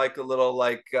I'm like a little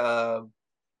like uh,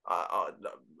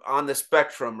 on the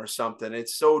spectrum or something.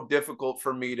 It's so difficult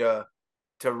for me to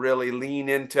really lean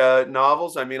into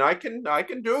novels. I mean, I can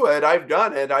do it. I've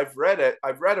done it. I've read it.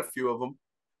 I've read a few of them.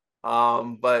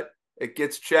 But it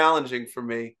gets challenging for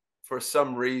me for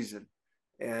some reason.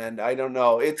 And I don't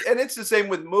know. It's the same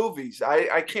with movies.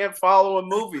 I can't follow a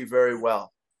movie very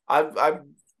well.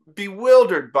 I'm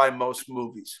bewildered by most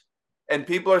movies. And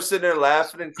people are sitting there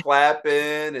laughing and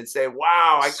clapping and saying,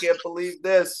 "Wow, I can't believe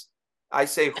this." I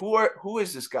say, who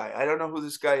is this guy? I don't know who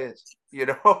this guy is. You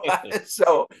know?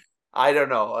 So I don't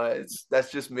know.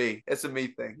 That's just me. It's a me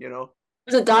thing, you know.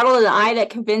 Was it Donald and I that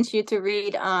convinced you to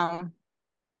read Growth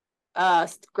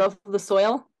of the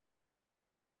Soil?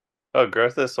 Oh,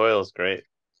 Growth of the Soil is great.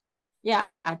 Yeah.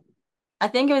 I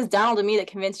think it was Donald and me that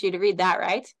convinced you to read that,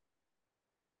 right?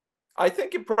 I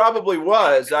think it probably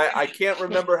was. I can't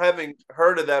remember having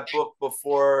heard of that book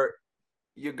before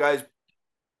you guys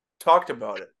talked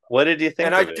about it. What did you And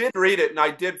think I of it? did read it and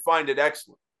I did find it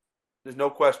excellent. There's no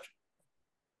question.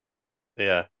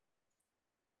 Yeah.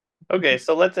 Okay,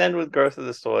 so let's end with Growth of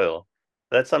the Soil.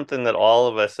 That's something that all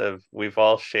of us we've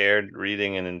all shared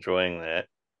reading and enjoying that.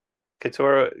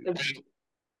 Keturah,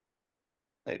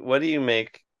 what do you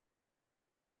make?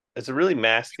 It's a really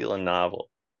masculine novel,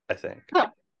 I think.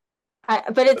 But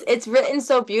it's written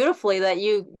so beautifully that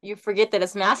you forget that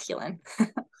it's masculine.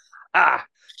 Ah.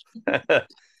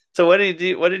 So what did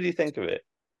you think of it?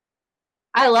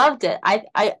 I loved it.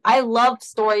 I love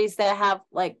stories that have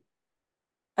like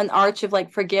an arch of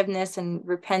like forgiveness and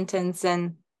repentance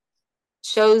and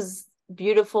shows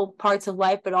beautiful parts of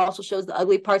life, but also shows the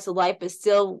ugly parts of life, but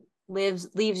still leaves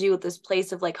you with this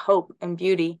place of like hope and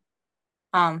beauty.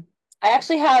 I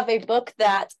actually have a book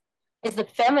that is the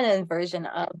feminine version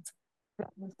of.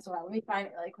 So let me find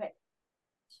it really quick.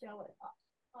 Show it off.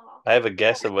 Oh. I have a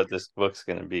guess of what this book's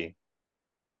going to be.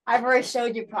 I've already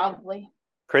showed you probably.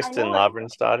 Kristen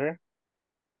Lavransdatter?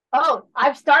 Oh,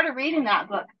 I've started reading that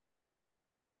book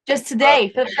just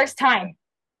today for the first time.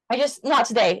 Not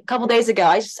today, a couple days ago.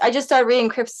 I just started reading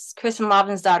Kristen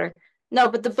Lavransdatter. No,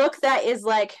 but the book that is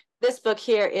like this book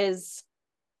here it's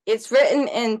written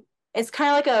in, it's kind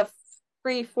of like a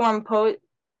free form poem,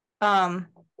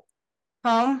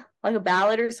 like a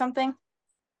ballad or something.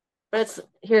 But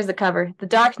here's the cover: The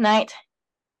Dark Night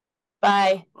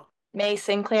by May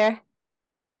Sinclair.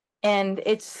 And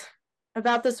it's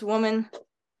about this woman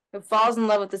who falls in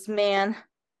love with this man.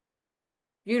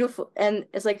 Beautiful, and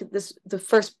it's like this. The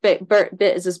first bit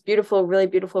is this beautiful, really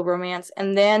beautiful romance,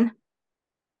 and then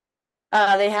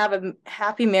they have a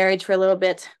happy marriage for a little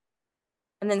bit,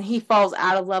 and then he falls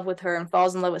out of love with her and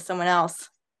falls in love with someone else,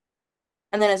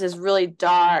 and then it's this really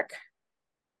dark,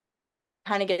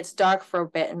 kind of gets dark for a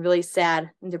bit and really sad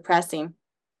and depressing,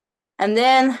 and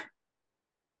then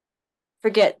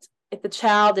forget if the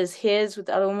child is his with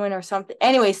the other woman or something.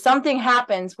 Anyway, something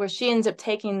happens where she ends up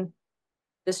taking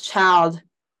this child.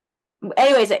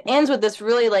 Anyways, it ends with this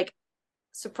really like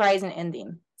surprising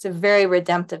ending. It's a very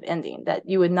redemptive ending that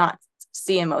you would not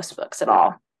see in most books at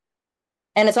all.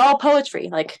 And it's all poetry,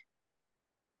 like,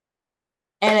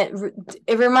 and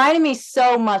it reminded me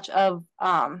so much of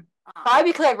probably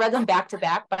because I read them back to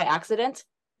back by accident.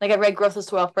 Like I read Growth of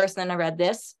Soil first, and then I read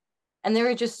this, and there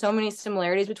were just so many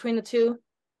similarities between the two.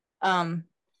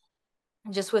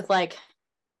 Just with like,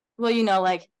 well,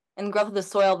 like in Growth of the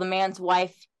Soil, the man's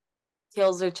wife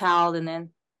kills her child, and then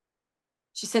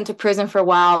she's sent to prison for a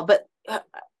while. But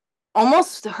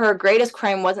almost her greatest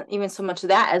crime wasn't even so much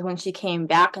that as when she came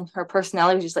back and her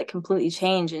personality was just like completely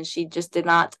changed, and she just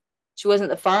she wasn't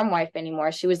the farm wife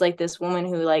anymore. She was like this woman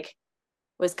who like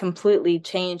was completely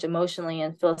changed emotionally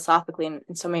and philosophically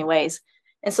in so many ways.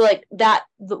 And so like that,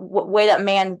 the way that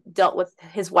man dealt with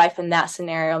his wife in that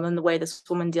scenario and then the way this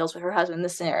woman deals with her husband in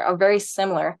this scenario are very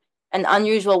similar and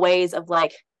unusual ways of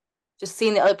like just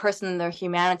seeing the other person in their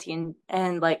humanity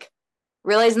and like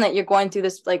realizing that you're going through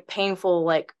this like painful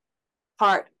like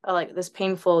part of like this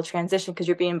painful transition because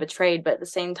you're being betrayed, but at the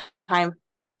same time,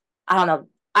 I don't know.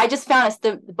 I just found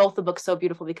both the books so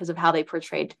beautiful because of how they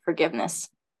portrayed forgiveness.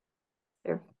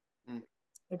 They're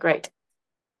great.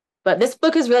 But this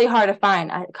book is really hard to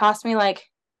find. It cost me like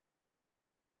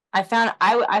I felt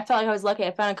like I was lucky.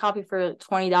 I found a copy for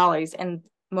 $20, and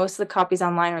most of the copies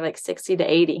online are like 60 to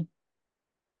 80.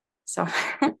 So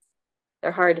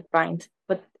they're hard to find,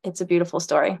 but it's a beautiful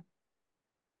story.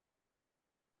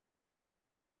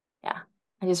 Yeah,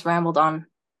 I just rambled on.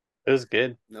 It was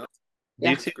good. No, Do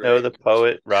you two know the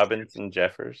poet Robinson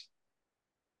Jeffers?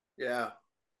 Yeah.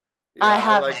 I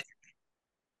have.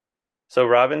 So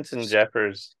Robinson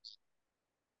Jeffers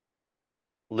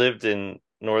lived in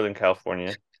Northern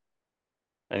California,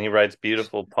 and he writes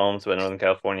beautiful poems about Northern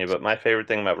California. But my favorite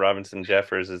thing about Robinson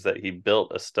Jeffers is that he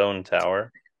built a stone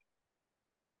tower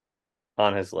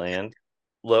on his land,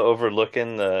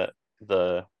 overlooking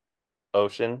the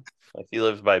ocean. Like he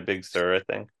lives by Big Sur, I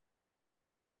think.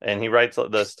 And he writes,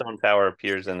 the Stone Tower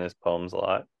appears in his poems a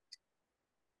lot.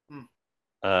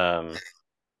 Um,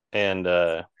 and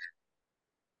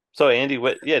so Andy,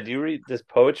 do you read, does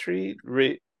poetry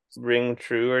ring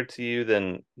truer to you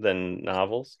than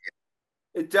novels?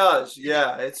 It does,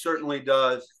 yeah, it certainly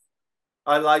does.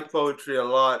 I like poetry a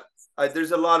lot.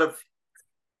 There's a lot of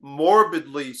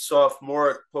morbidly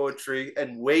sophomoric poetry,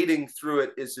 and wading through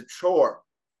it is a chore.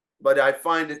 But I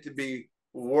find it to be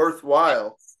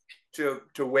worthwhile to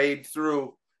wade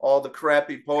through all the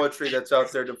crappy poetry that's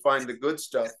out there to find the good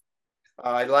stuff.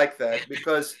 I like that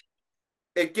because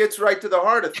it gets right to the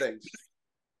heart of things.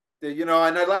 And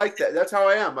I like that. That's how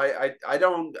I am. I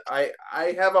don't I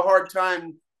have a hard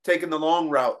time taking the long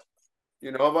route.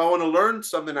 If I want to learn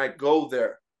something, I go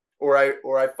there, or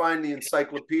I find the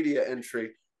encyclopedia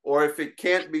entry, or if it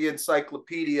can't be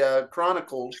encyclopedia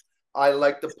chronicled, I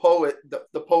like the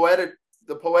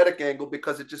poetic angle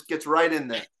because it just gets right in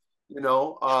there. And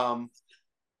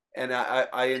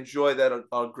I enjoy that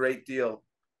a great deal.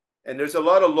 And there's a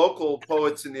lot of local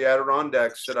poets in the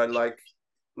Adirondacks that I like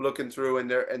looking through, and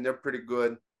they're pretty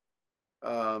good.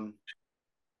 Um,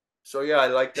 so yeah, I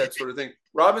like that sort of thing.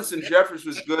 Robinson Jeffers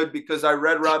was good because I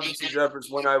read Robinson Jeffers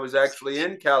when I was actually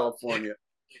in California.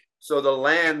 So the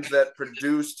land that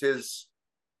produced his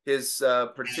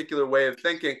particular way of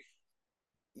thinking,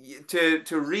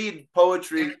 to read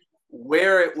poetry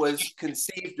where it was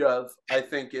conceived of, I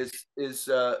think is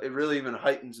it really even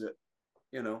heightens it,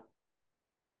 you know.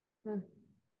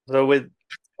 So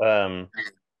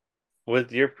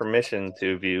with your permission,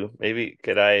 two of you, maybe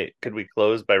could we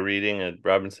close by reading a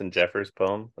Robinson Jeffers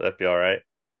poem? Would that be all right?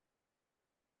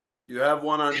 You have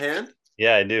one on hand?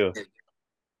 Yeah, I do.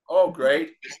 Oh,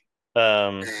 great.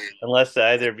 Um, unless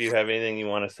either of you have anything you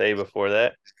want to say before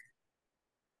that.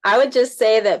 I would just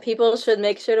say that people should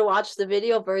make sure to watch the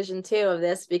video version too of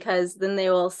this, because then they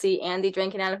will see Andy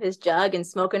drinking out of his jug and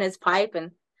smoking his pipe,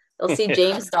 and they'll see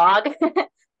James' dog.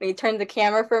 He turned the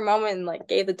camera for a moment and like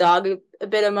gave the dog a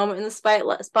bit of moment in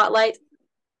the spotlight.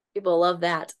 People love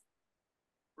that.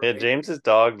 Yeah, James's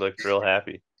dog looked real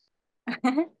happy.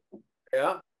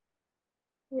 Yeah.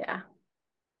 Yeah.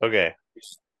 Okay.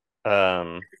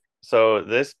 So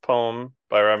this poem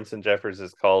by Robinson Jeffers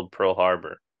is called Pearl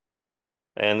Harbor.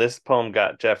 And this poem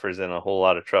got Jeffers in a whole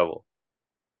lot of trouble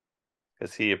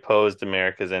because he opposed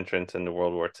America's entrance into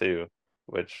World War II,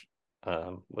 which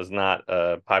was not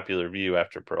a popular view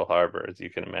after Pearl Harbor, as you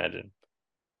can imagine.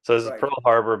 So this is Pearl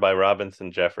Harbor by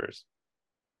Robinson Jeffers.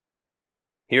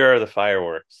 Here are the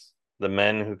fireworks, the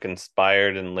men who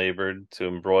conspired and labored to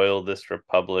embroil this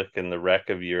republic in the wreck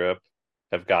of Europe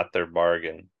have got their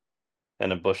bargain,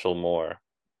 and a bushel more.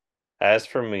 As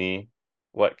for me,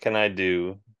 what can I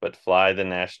do but fly the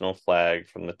national flag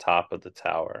from the top of the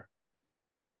tower?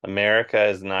 America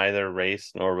is neither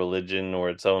race nor religion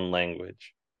nor its own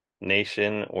language,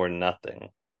 nation or nothing.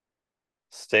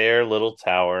 Stare, little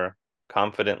tower,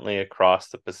 confidently across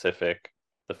the Pacific,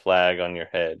 the flag on your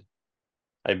head.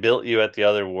 I built you at the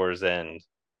other war's end,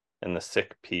 in the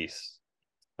sick peace.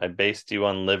 I based you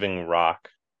on living rock,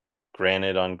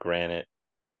 granite on granite.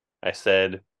 I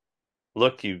said,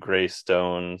 look, you gray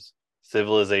stones,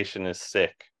 civilization is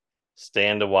sick.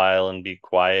 Stand a while and be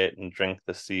quiet and drink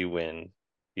the sea wind.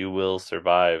 You will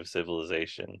survive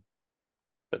civilization.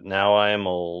 But now I am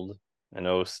old, and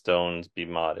oh, stones, be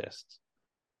modest.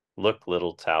 Look,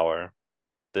 little tower,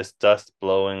 this dust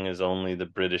blowing is only the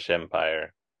British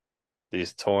Empire.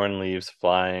 These torn leaves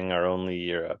flying are only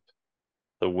Europe.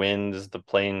 The wind is the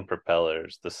plane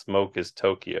propellers, the smoke is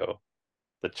Tokyo.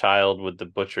 The child with the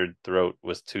butchered throat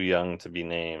was too young to be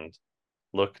named.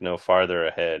 Look no farther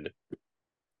ahead.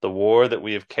 The war that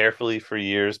we have carefully for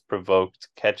years provoked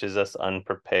catches us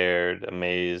unprepared,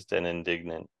 amazed, and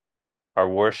indignant. Our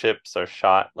warships are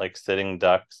shot like sitting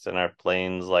ducks and our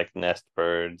planes like nest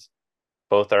birds.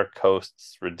 Both our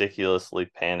coasts ridiculously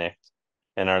panicked,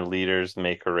 and our leaders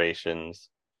make orations.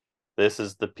 This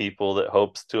is the people that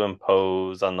hopes to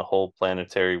impose on the whole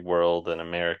planetary world an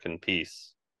American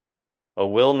peace. Oh,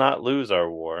 we'll not lose our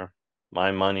war.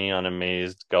 My money on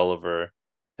amazed Gulliver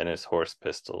and his horse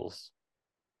pistols.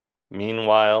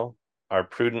 Meanwhile, our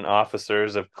prudent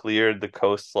officers have cleared the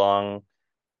coast-long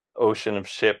ocean of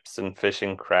ships and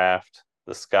fishing craft,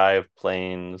 the sky of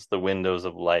planes, the windows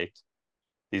of light.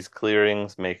 These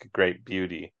clearings make a great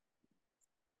beauty.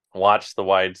 Watch the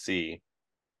wide sea.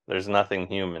 There's nothing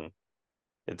human.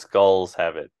 Its gulls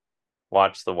have it.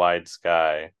 Watch the wide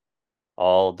sky.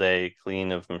 All day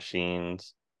clean of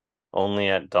machines. Only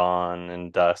at dawn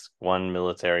and dusk one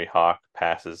military hawk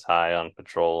passes high on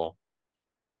patrol.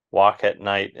 Walk at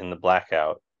night in the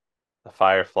blackout. The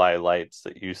firefly lights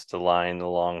that used to line the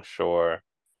long shore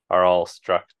are all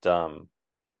struck dumb.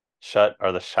 Shut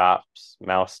are the shops,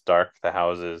 mouse dark the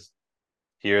houses.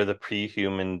 Here the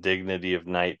pre-human dignity of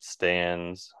night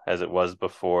stands, as it was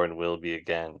before and will be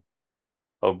again.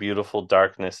 O beautiful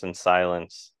darkness and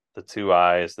silence, the two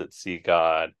eyes that see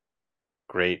God,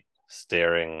 great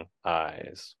staring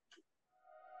eyes.